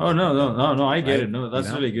no, I get it. No, that's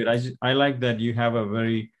really good. I like that you have a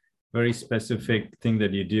very, very specific thing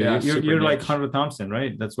that you do. Yeah, you're like Hunter Thompson,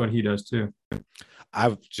 right? That's what he does too. I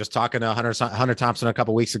was just talking to Hunter Thompson a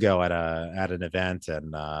couple of weeks ago at an event,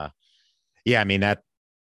 and I mean that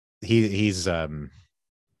he's a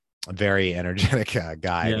very energetic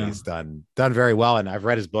guy. Yeah. He's done very well, and I've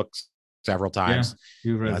read his books several times.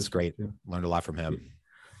 Yeah, that's great. Learned a lot from him.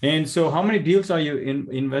 And so how many deals are you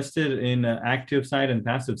invested in active side and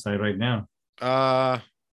passive side right now?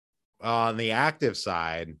 On the active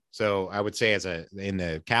side, so I would say in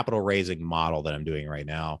the capital raising model that I'm doing right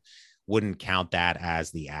now, wouldn't count that as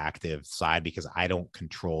the active side because I don't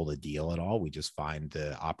control the deal at all. We just find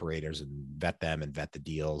the operators and vet them and vet the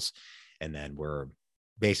deals. And then we're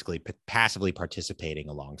basically passively participating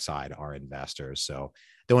alongside our investors. So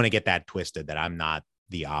don't want to get that twisted that I'm not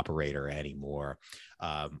the operator anymore.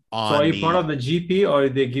 So are you part of the GP, or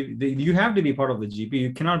you have to be part of the GP?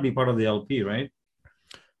 You cannot be part of the LP, right?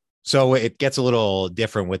 So it gets a little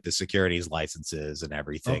different with the securities licenses and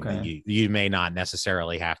everything. Okay. You may not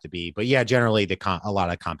necessarily have to be, but yeah, generally a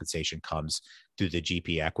lot of compensation comes through the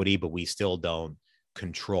GP equity, but we still don't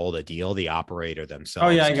control the deal. The operator themselves. Oh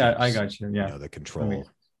yeah, I got you. Yeah, the control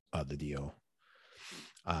of the deal.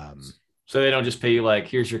 So they don't just pay you like,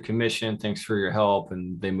 here's your commission, thanks for your help,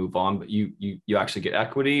 and they move on. But you actually get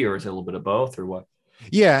equity, or is it a little bit of both, or what?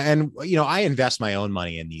 Yeah, and I invest my own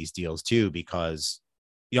money in these deals too, because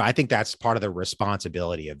I think that's part of the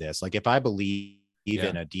responsibility of this. Like if I believe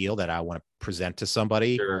in a deal that I want to present to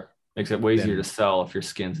somebody, sure, makes it way easier to sell if your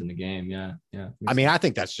skin's in the game. Yeah. I mean, I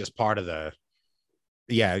think that's just part of the.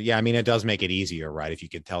 Yeah. I mean, it does make it easier, right? If you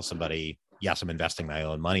could tell somebody, yes, I'm investing my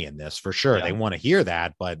own money in this for sure. They want to hear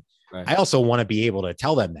that, but I also want to be able to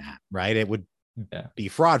tell them that, right? It would be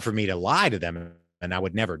fraud for me to lie to them, and I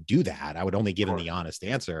would never do that. I would only give them the honest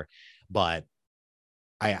answer. But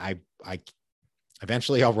I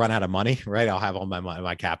eventually I'll run out of money, right? I'll have all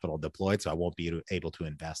my capital deployed, so I won't be able to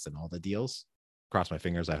invest in all the deals. Cross my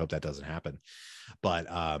fingers. I hope that doesn't happen. But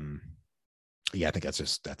I think that's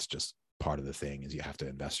just part of the thing is you have to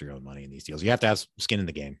invest your own money in these deals. You have to have skin in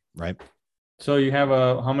the game, right? So you have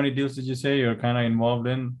how many deals did you say you're kind of involved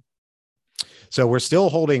in? So we're still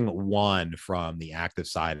holding one from the active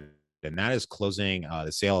side, and that is closing.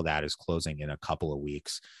 The sale of that is closing in a couple of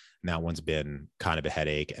weeks. And that one's been kind of a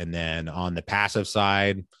headache. And then on the passive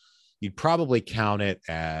side, you'd probably count it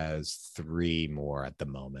as 3 more at the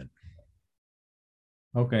moment.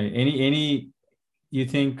 Okay. Any, you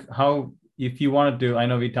think if you wanted to, I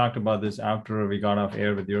know we talked about this after we got off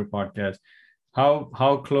air with your podcast,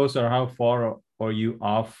 how close or how far are you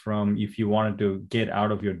off from if you wanted to get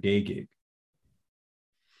out of your day gig?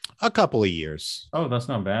 A couple of years. Oh, that's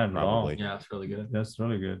not bad at all. Yeah, that's really good. That's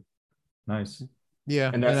really good. Nice.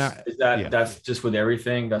 Yeah. And that's just with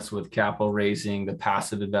everything. That's with capital raising, the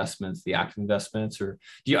passive investments, the active investments, or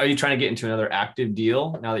are you trying to get into another active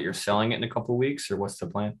deal now that you're selling it in a couple of weeks, or what's the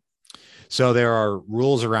plan? So there are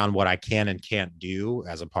rules around what I can and can't do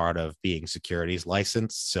as a part of being securities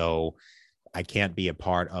licensed. So I can't be a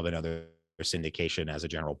part of another syndication as a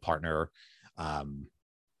general partner,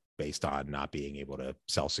 based on not being able to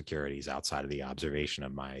sell securities outside of the observation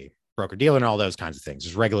of my broker dealer and all those kinds of things.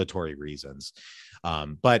 There's regulatory reasons.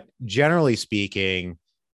 But generally speaking,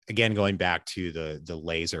 again, going back to the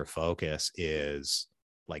laser focus is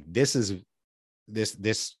like, this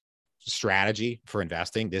strategy for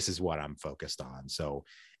investing. This is what I'm focused on. So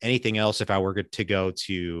anything else, if I were to go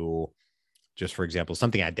to, just for example,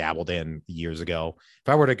 something I dabbled in years ago, if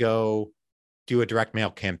I were to go do a direct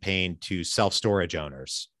mail campaign to self-storage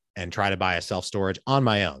owners and try to buy a self-storage on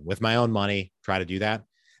my own with my own money, try to do that,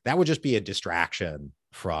 that would just be a distraction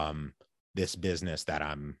from this business that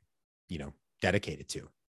I'm, dedicated to.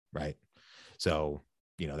 Right. So,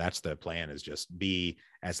 that's the plan, is just be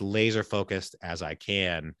as laser focused as I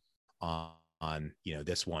can on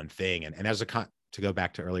this one thing. And as to go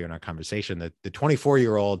back to earlier in our conversation, the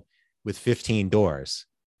 24-year-old with 15 doors,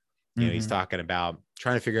 he's talking about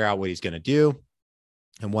trying to figure out what he's going to do.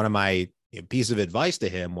 And one of my piece of advice to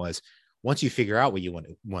him was, once you figure out what you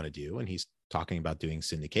want to do, and he's talking about doing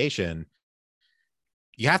syndication,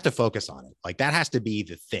 you have to focus on it. Like, that has to be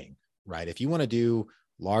the thing, right? If you want to do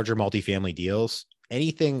larger multifamily deals,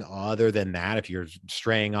 anything other than that, if you're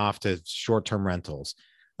straying off to short-term rentals,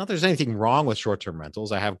 not that there's anything wrong with short-term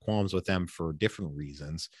rentals. I have qualms with them for different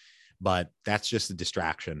reasons, but that's just a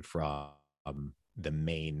distraction from the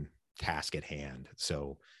main task at hand.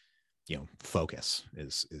 So, focus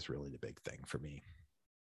is really the big thing for me.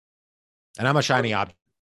 And I'm a shiny object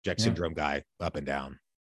syndrome guy, up and down.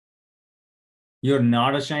 You're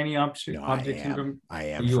not a shiny object syndrome? I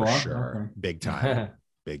am, you for are? sure. Okay. Big time.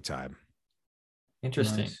 Big time.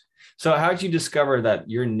 Interesting. Nice. So how did you discover that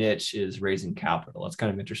your niche is raising capital? That's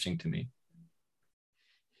kind of interesting to me.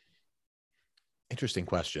 Interesting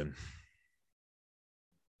question.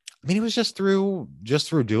 I mean, it was just through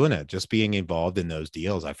doing it, just being involved in those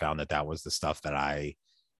deals. I found that was the stuff that I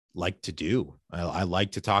like to do. I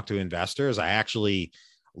like to talk to investors. I actually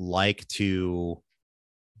like to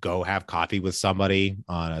go have coffee with somebody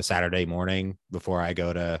on a Saturday morning before I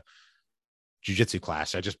go to jiu-jitsu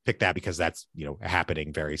class. I just picked that because that's,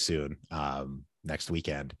 happening very soon, next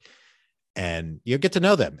weekend. And you get to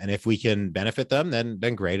know them. And if we can benefit them,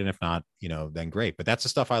 then great. And if not, then great. But that's the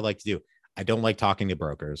stuff I like to do. I don't like talking to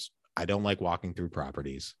brokers. I don't like walking through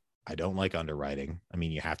properties. I don't like underwriting. I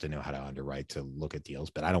mean, you have to know how to underwrite to look at deals,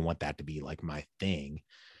 but I don't want that to be like my thing.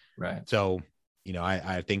 Right. So,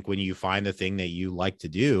 I think when you find the thing that you like to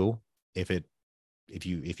do, if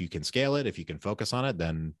you can scale it, if you can focus on it,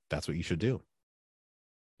 then that's what you should do.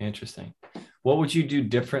 Interesting. What would you do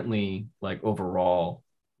differently, like overall,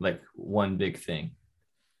 like one big thing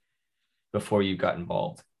before you got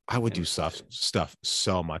involved? I would do stuff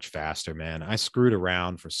so much faster, man. I screwed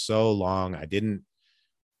around for so long. I didn't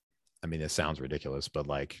I mean, this sounds ridiculous, but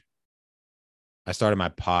like I started my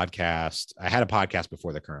podcast. I had a podcast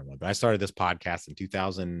before the current one, but I started this podcast in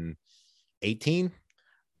 2018.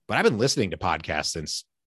 But I've been listening to podcasts since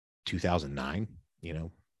 2009,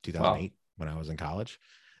 2008 when I was in college.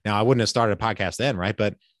 Now, I wouldn't have started a podcast then, right?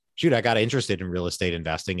 But shoot, I got interested in real estate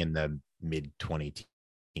investing in the mid 20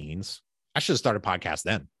 teens. I should have started a podcast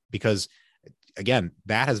then, because again,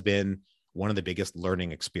 that has been one of the biggest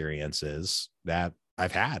learning experiences that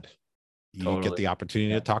I've had. You get the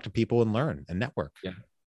opportunity to talk to people and learn and network. Yeah.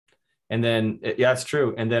 And then, yeah, it's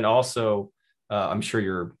true. And then also, I'm sure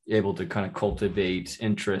you're able to kind of cultivate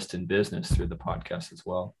interest in business through the podcast as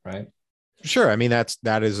well, right? Sure. I mean,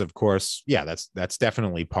 that is, of course, yeah, that's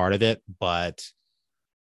definitely part of it. But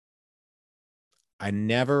I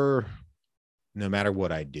never, no matter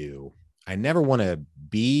what I do, I never want to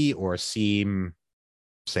be or seem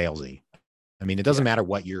salesy. I mean, it doesn't matter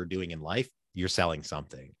what you're doing in life, you're selling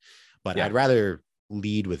something. But I'd rather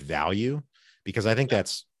lead with value, because I think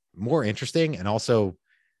that's more interesting. And also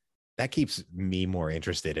that keeps me more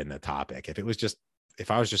interested in the topic. If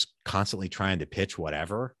I was just constantly trying to pitch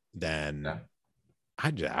whatever, then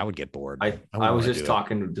I would get bored. I was just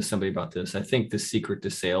talking to somebody about this. I think the secret to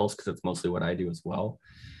sales, because that's mostly what I do as well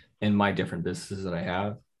in my different businesses that I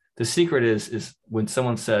have. The secret is when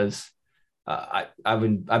someone says, I've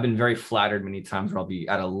been very flattered many times where I'll be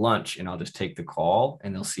at a lunch and I'll just take the call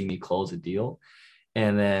and they'll see me close a deal.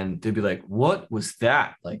 And then they'd be like, what was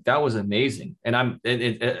that? Like, that was amazing. And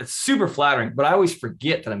it's super flattering, but I always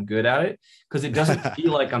forget that I'm good at it, because it doesn't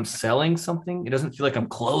feel like I'm selling something. It doesn't feel like I'm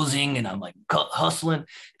closing and I'm like hustling. It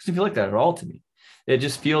doesn't feel like that at all to me. It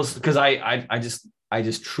just feels, because I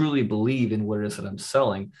just truly believe in what it is that I'm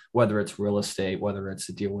selling, whether it's real estate, whether it's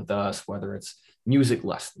a deal with us, whether it's music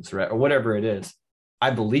lessons, right? Or whatever it is. I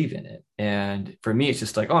believe in it. And for me, it's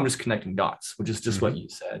just like, oh, I'm just connecting dots, which is just what you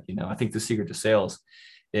said. I think the secret to sales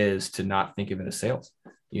is to not think of it as sales.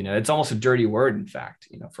 It's almost a dirty word, in fact,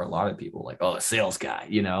 for a lot of people, like, oh, a sales guy,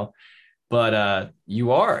 but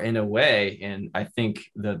you are in a way. And I think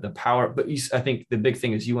the power, but I think the big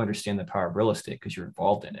thing is you understand the power of real estate because you're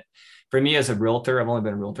involved in it. For me as a realtor, I've only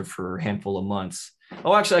been a realtor for a handful of months.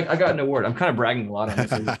 Oh, actually, I got an award. I'm kind of bragging a lot on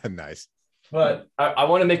this. Nice. But I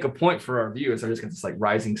want to make a point for our viewers. I just got this like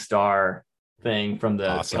rising star thing from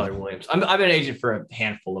the Keller Williams. I've been an agent for a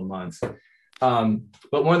handful of months.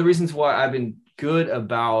 But one of the reasons why I've been good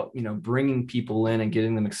about, bringing people in and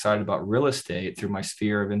getting them excited about real estate through my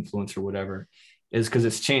sphere of influence or whatever is because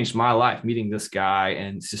it's changed my life, meeting this guy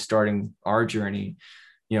and just starting our journey,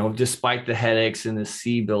 despite the headaches and the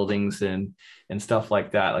C buildings and stuff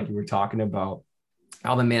like that, like you were talking about,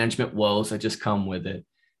 all the management woes that just come with it.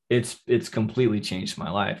 It's completely changed my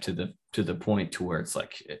life to the point to where it's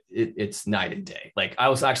like, it's night and day. Like I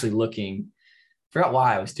was actually looking, forgot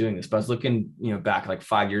why I was doing this, but I was looking, back like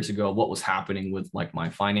 5 years ago, what was happening with like my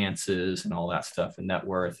finances and all that stuff and net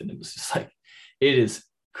worth. And it was just like, it is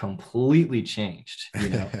completely changed,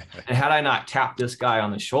 And had I not tapped this guy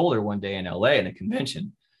on the shoulder one day in LA at a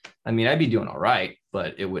convention, I mean, I'd be doing all right,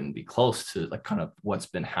 but it wouldn't be close to like kind of what's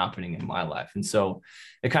been happening in my life. And so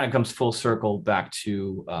it kind of comes full circle back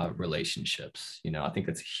to relationships. I think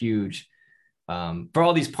that's huge. For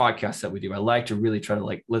all these podcasts that we do, I like to really try to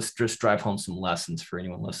like, let's just drive home some lessons for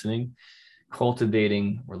anyone listening.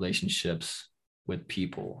 Cultivating relationships with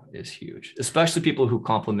people is huge, especially people who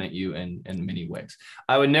compliment you in many ways.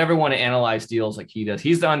 I would never want to analyze deals like he does.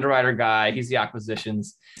 He's the underwriter guy. He's the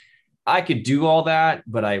acquisitions. I could do all that,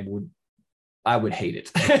 but I would hate it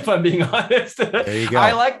if I'm being honest. There you go.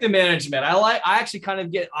 I like the management. I actually kind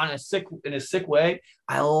of get in a sick way.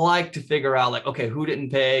 I like to figure out like, okay, who didn't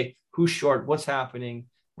pay, who's short, what's happening,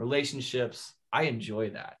 relationships. I enjoy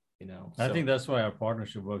that, I think that's why our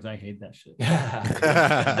partnership works. I hate that shit.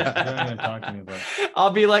 Don't even talk to me about it. I'll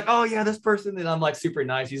be like, oh yeah, this person, and I'm like super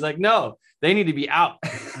nice. He's like, no, they need to be out.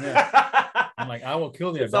 Yeah. I'm like, I will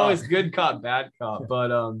kill the It's always good cop, bad cop.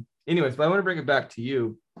 But anyways, but I want to bring it back to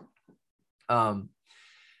you.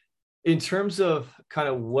 In terms of kind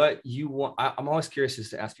of what you want, I'm always curious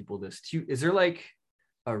as to ask people this. Is there like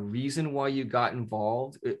a reason why you got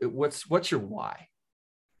involved? What's your why?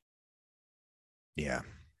 Yeah.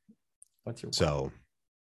 What's your why? So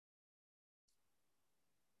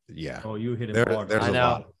yeah. Oh, you hit it hard. There's I know.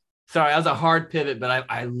 a lot. Sorry, that was a hard pivot, but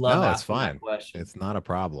I love No, it's asking fine. that question. It's not a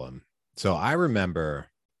problem. So I remember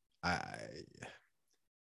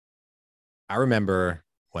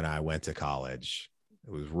when I went to college,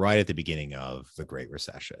 it was right at the beginning of the Great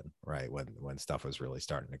Recession, right? When stuff was really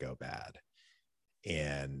starting to go bad.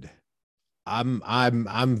 And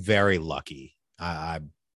I'm very lucky.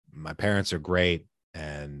 My parents are great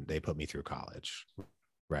and they put me through college,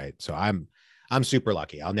 right? So I'm super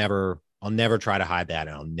lucky. I'll never try to hide that,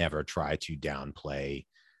 and I'll never try to downplay,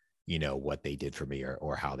 what they did for me,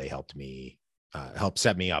 or how they helped me, help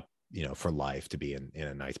set me up, for life, to be in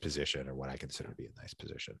a nice position, or what I consider to be a nice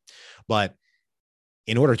position. But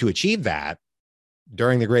in order to achieve that,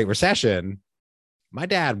 during the Great Recession, my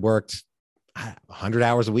dad worked 100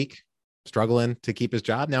 hours a week, struggling to keep his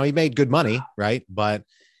job. Now, he made good money, right? But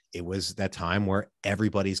it was that time where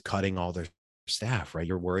everybody's cutting all their staff, right?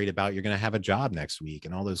 You're worried about you're going to have a job next week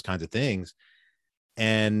and all those kinds of things.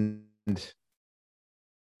 And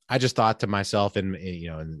I just thought to myself, and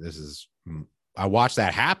I watched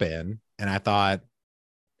that happen, and I thought,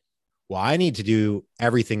 well, I need to do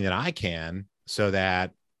everything that I can so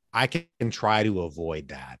that I can try to avoid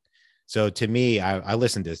that. So to me, I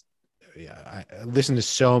listened to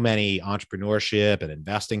so many entrepreneurship and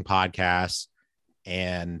investing podcasts,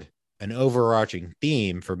 and an overarching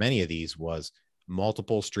theme for many of these was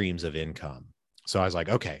multiple streams of income. So I was like,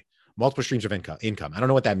 okay, multiple streams of income. I don't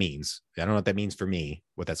know what that means. I don't know what that means for me,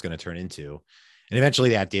 what that's going to turn into. And eventually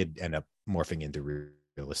that did end up morphing into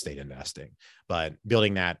real estate investing, but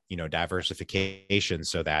building that, diversification,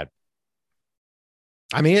 so that,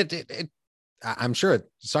 I mean, I'm sure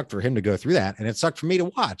it sucked for him to go through that, and it sucked for me to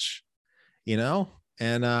watch,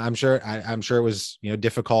 and I'm sure it was,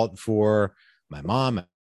 difficult for my mom,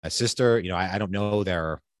 my sister. I don't know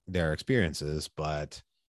their experiences, but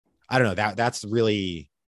I don't know, that's really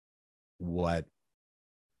what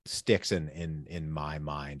sticks in my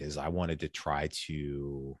mind, is I wanted to try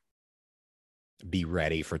to be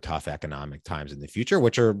ready for tough economic times in the future,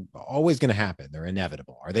 which are always going to happen. They're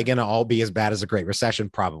inevitable. Are they going to all be as bad as a Great Recession?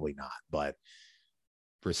 Probably not, but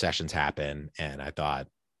recessions happen. And I thought,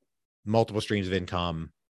 multiple streams of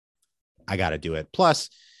income, I got to do it. Plus,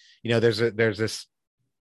 there's this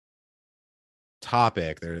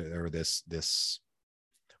topic there, this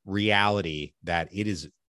reality that it is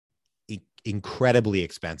incredibly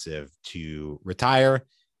expensive to retire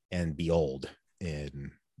and be old in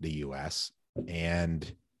the US.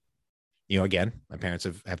 And, again, my parents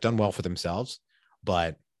have done well for themselves,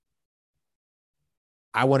 but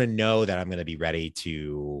I want to know that I'm going to be ready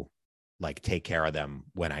to take care of them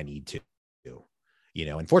when I need to.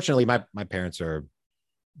 Unfortunately, my parents are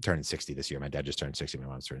turning 60 this year. My dad just turned 60. My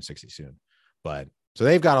mom's turning 60 soon. But so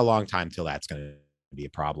they've got a long time till that's going to be a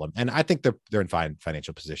problem. And I think they're in fine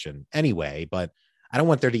financial position anyway, but I don't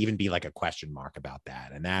want there to even be a question mark about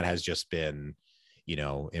that. And that has just been,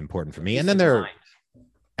 important for me. And then they're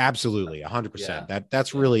absolutely 100%.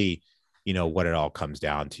 That's really, what it all comes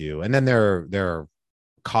down to. And then there are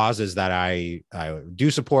causes that I do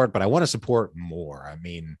support, but I want to support more. I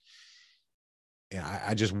mean,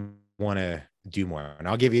 I just want to do more. And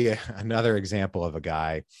I'll give you another example of a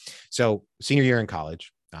guy. So senior year in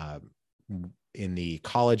college, in the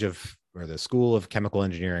or the School of Chemical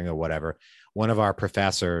Engineering or whatever, one of our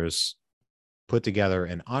professors put together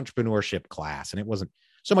an entrepreneurship class. And it wasn't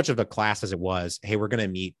so much of a class as it was, hey, we're going to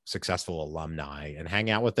meet successful alumni and hang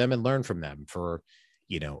out with them and learn from them for,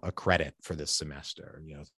 a credit for this semester.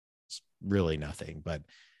 It's really nothing. But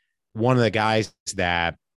one of the guys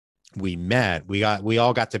that we met, we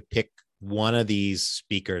all got to pick one of these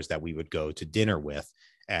speakers that we would go to dinner with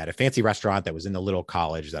at a fancy restaurant that was in the little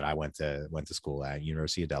college that I went to school at,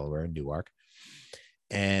 University of Delaware in Newark.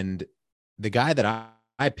 And the guy that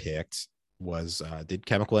I picked did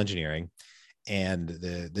chemical engineering, and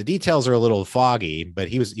the details are a little foggy, but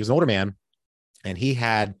he was an older man, and he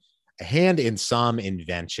had a hand in some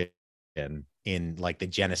invention in the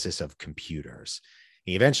genesis of computers.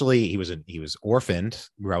 He was orphaned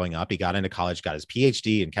growing up. He got into college, got his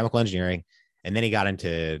PhD in chemical engineering, and then he got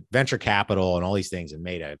into venture capital and all these things and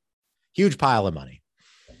made a huge pile of money.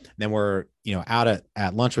 Then we're, out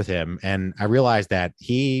at lunch with him, and I realized that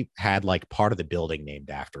he had part of the building named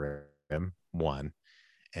after him, one.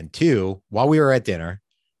 And two, while we were at dinner,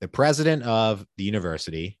 the president of the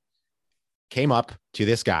university came up to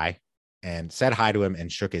this guy and said hi to him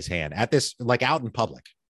and shook his hand at this, out in public,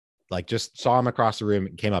 just saw him across the room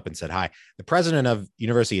and came up and said hi. The president of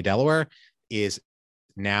University of Delaware is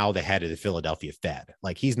now the head of the Philadelphia Fed.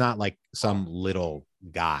 He's not some little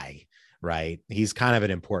guy, right? He's kind of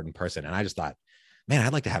an important person. And I just thought, man,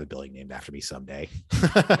 I'd like to have a building named after me someday.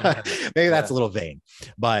 Maybe that's a little vain,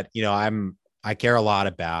 but I care a lot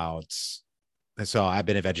about, so I've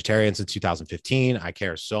been a vegetarian since 2015. I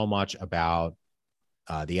care so much about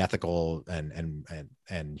the ethical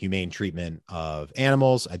and humane treatment of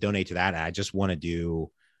animals. I donate to that. And I just want to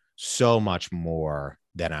do so much more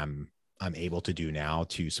than I'm able to do now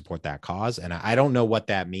to support that cause. And I don't know what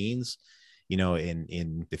that means,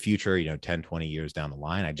 in the future, 10, 20 years down the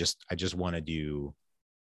line. I just want to do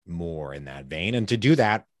more in that vein. And to do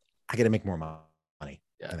that, I got to make more money.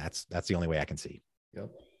 Yeah. And that's the only way I can see. Yep.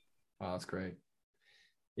 Wow, that's great.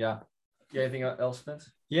 Yeah. Yeah. Anything else, Vince?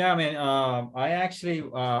 Yeah, I mean, I actually,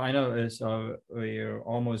 I know it's we're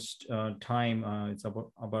almost time. It's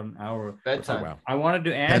about an hour. Bedtime. Oh, wow. I wanted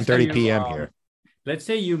to ask 10:30 you, p.m. here. let's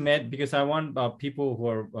say you met, because I want people who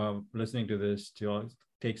are listening to this to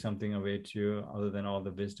take something away too, other than all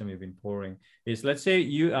the wisdom you've been pouring. Is, let's say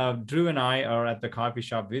you, Drew and I are at the coffee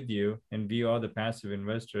shop with you, and we are the passive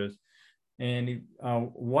investors. And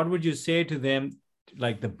what would you say to them,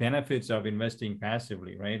 like the benefits of investing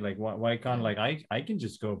passively, right? Like why can't, like I can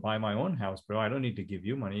just go buy my own house, bro. I don't need to give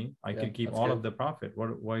you money. I can keep all of the profit.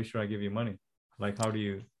 Why should I give you money? Like, how do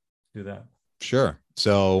you do that? Sure.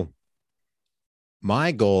 So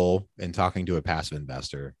my goal in talking to a passive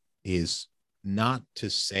investor is not to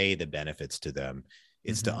say the benefits to them.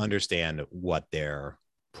 It's to understand what their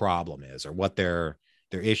problem is, or what their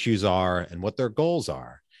issues are, and what their goals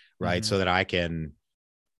are, right? So that I can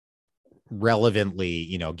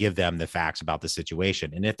relevantly, give them the facts about the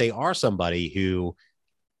situation. And if they are somebody who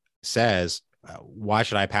says, why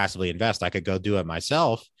should I passively invest? I could go do it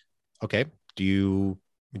myself. Okay. Do you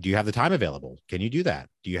have the time available? Can you do that?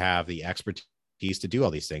 Do you have the expertise to do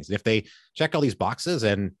all these things? And if they check all these boxes,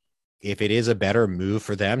 and if it is a better move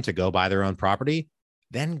for them to go buy their own property,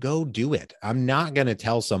 then go do it. I'm not going to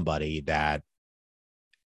tell somebody that,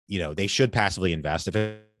 they should passively invest if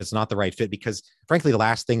it's not the right fit, because frankly, the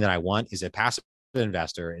last thing that I want is a passive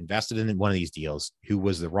investor invested in one of these deals who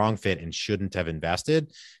was the wrong fit and shouldn't have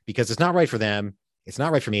invested, because it's not right for them. It's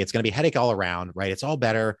not right for me. It's going to be a headache all around, right? It's all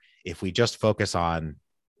better if we just focus on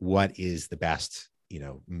what is the best,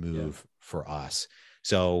 move for us.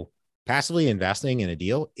 So passively investing in a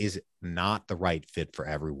deal is not the right fit for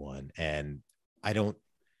everyone. And I don't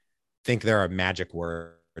think there are magic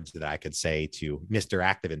words that I could say to Mr.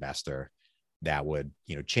 Active Investor that would,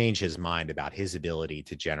 change his mind about his ability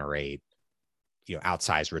to generate,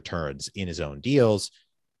 outsized returns in his own deals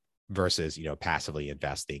versus, passively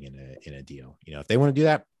investing in a deal. If they want to do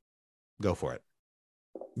that, go for it.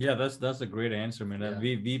 Yeah, that's a great answer, man. Yeah.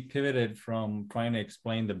 We pivoted from trying to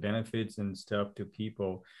explain the benefits and stuff to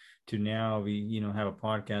people to now we, have a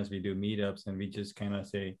podcast, we do meetups, and we just kind of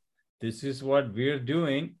say, this is what we're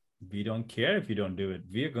doing. We don't care if you don't do it.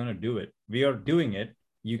 We're going to do it. We are doing it.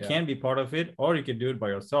 You can be part of it, or you can do it by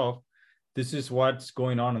yourself. This is what's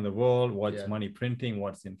going on in the world. What's money printing?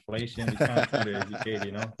 What's inflation? We kind of try to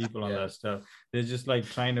educate, people on that stuff. They're just like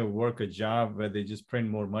trying to work a job where they just print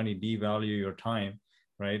more money, devalue your time,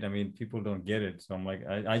 right? I mean, people don't get it. So I'm like,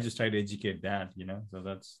 I just try to educate that, So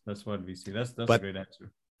that's what we see. That's a great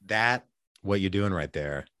answer. That, what you're doing right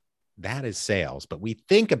there, that is sales. But we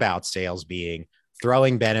think about sales being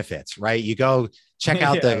throwing benefits, right? You go check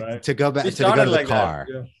out to go back to go to the car.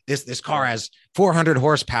 This car has 400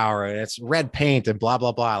 horsepower and it's red paint and blah,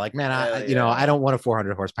 blah, blah. Like, man, I don't want a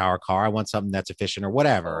 400 horsepower car. I want something that's efficient or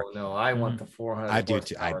whatever. Oh, no, I want the 400 I do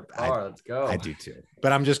too. car. Let's go. I do too.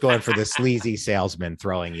 But I'm just going for the sleazy salesman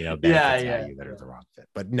throwing, benefits at you that are the wrong fit.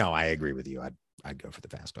 But no, I agree with you. I'd go for the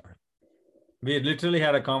fast car. We literally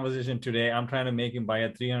had a conversation today. I'm trying to make him buy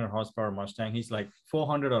a 300 horsepower Mustang. He's like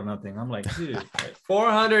 400 or nothing. I'm like, dude,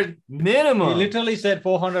 400 minimum. He literally said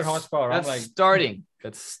 400 horsepower. That's I'm like, starting.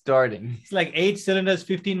 That's starting. It's like 8 cylinders,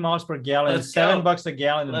 15 miles per gallon, $7 a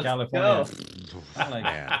gallon in California. I'm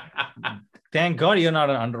like, thank God you're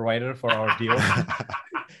not an underwriter for our deal.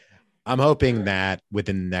 I'm hoping that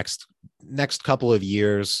within the next couple of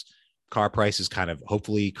years, car prices kind of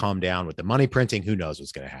hopefully calm down with the money printing. Who knows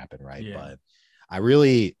what's going to happen, right? Yeah. But I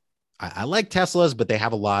like Teslas, but they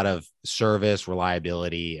have a lot of service,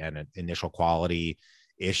 reliability, and initial quality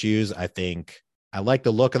issues. I think I like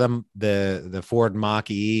the look of them, the Ford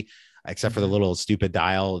Mach-E, except for the little stupid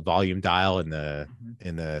volume dial in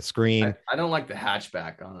the screen. I don't like the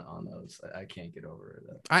hatchback on those. I can't get over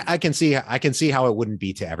it. I can see how it wouldn't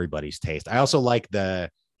be to everybody's taste. I also like the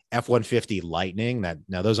F-150 Lightning.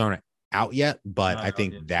 Now those aren't out yet, but I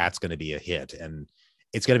think that's going to be a hit, and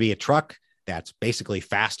it's going to be a truck that's basically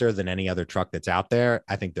faster than any other truck that's out there.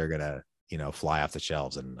 I think they're going to, fly off the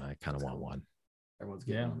shelves, and I kind of want one. Everyone's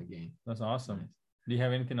getting on the game. That's awesome. Do you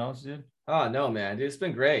have anything else, dude? Oh, no, man. It's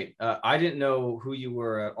been great. I didn't know who you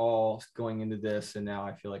were at all going into this, and now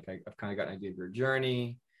I feel like I've kind of got an idea of your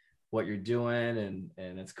journey, what you're doing,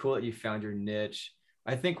 and it's cool that you found your niche.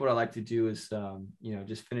 I think what I like to do is,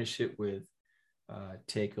 just finish it with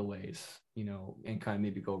takeaways, and kind of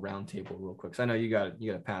maybe go round table real quick. So I know you got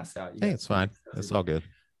to pass out. Hey, it's fine. That's all good.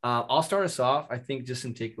 I'll start us off. I think just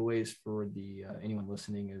some takeaways for the anyone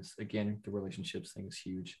listening is, again, the relationships thing is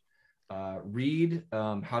huge. Read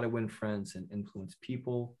How to Win Friends and Influence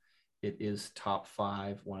People. It is top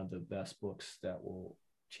 5, one of the best books that will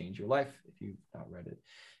change your life if you've not read it.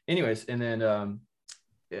 Anyways, and then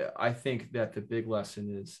I think that the big lesson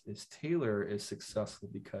is Taylor is successful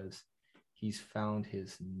because he's found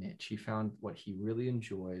his niche. He found what he really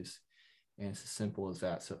enjoys, and it's as simple as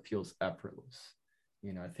that. So it feels effortless.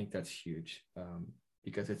 You know, I think that's huge,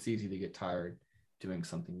 because it's easy to get tired doing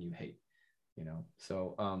something you hate. You know,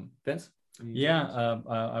 so Vince. Yeah,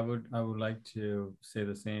 I would like to say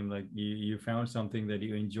the same. Like you found something that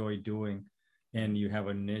you enjoy doing, and you have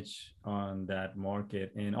a niche on that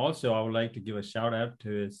market. And also, I would like to give a shout out to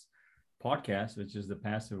his podcast, which is the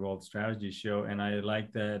Passive Wealth Strategy Show. And I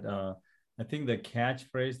like that. I think the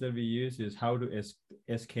catchphrase that we use is how to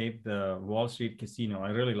escape the Wall Street casino.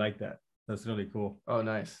 I really like that. That's really cool. Oh,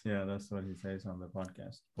 nice. Yeah, that's what he says on the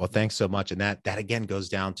podcast. Well, thanks so much. And that again goes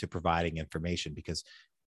down to providing information, because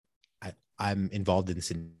I'm involved in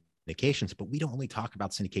syndications, but we don't only talk about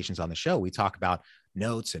syndications on the show. We talk about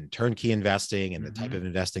notes and turnkey investing and the type of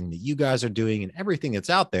investing that you guys are doing and everything that's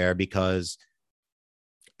out there, because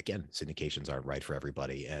again, syndications aren't right for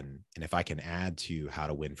everybody. And if I can add to How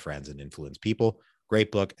to Win Friends and Influence People,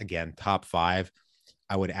 great book. Again, top 5.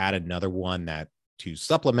 I would add another one that to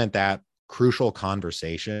supplement that, Crucial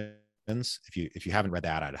Conversations. If you haven't read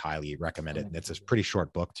that, I'd highly recommend it. And it's a pretty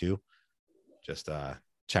short book too. Just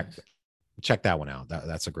check that one out.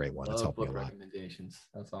 That's a great one. It's helped me a lot. Recommendations.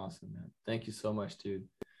 That's awesome, man. Thank you so much, dude.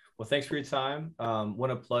 Well, thanks for your time. Want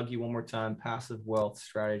to plug you one more time,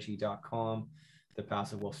 PassiveWealthStrategy.com, the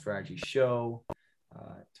Passive Wealth Strategy Show.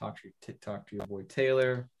 Talk to your boy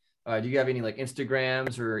Taylor. Do you have any like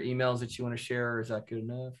Instagrams or emails that you want to share, or is that good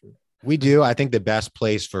enough? Or? We do. I think the best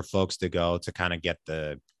place for folks to go to kind of get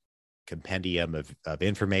the compendium of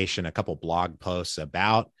information, a couple blog posts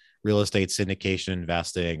about real estate syndication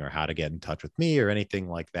investing, or how to get in touch with me, or anything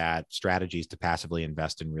like that, strategies to passively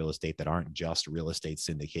invest in real estate that aren't just real estate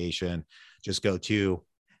syndication, just go to,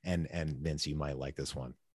 and Vince, you might like this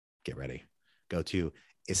one. Get ready. Go to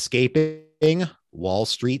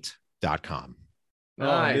escapingwallstreet.com.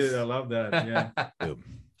 Nice. Oh, dude, I love that. Yeah. Boom.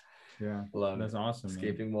 Yeah. Love That's it. awesome.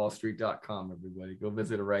 Escapingwallstreet.com, everybody. Go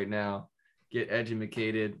visit it right now. Get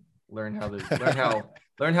educated. Learn how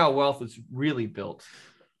wealth is really built.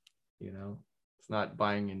 You know, it's not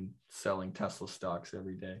buying and selling Tesla stocks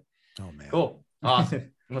every day. Oh man. Cool.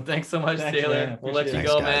 Awesome. Well, thanks so much, Taylor. Man. We'll let you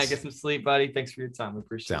go, man. Get some sleep, buddy. Thanks for your time. We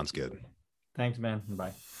appreciate it. Sounds good. Thanks, man.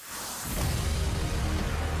 Bye.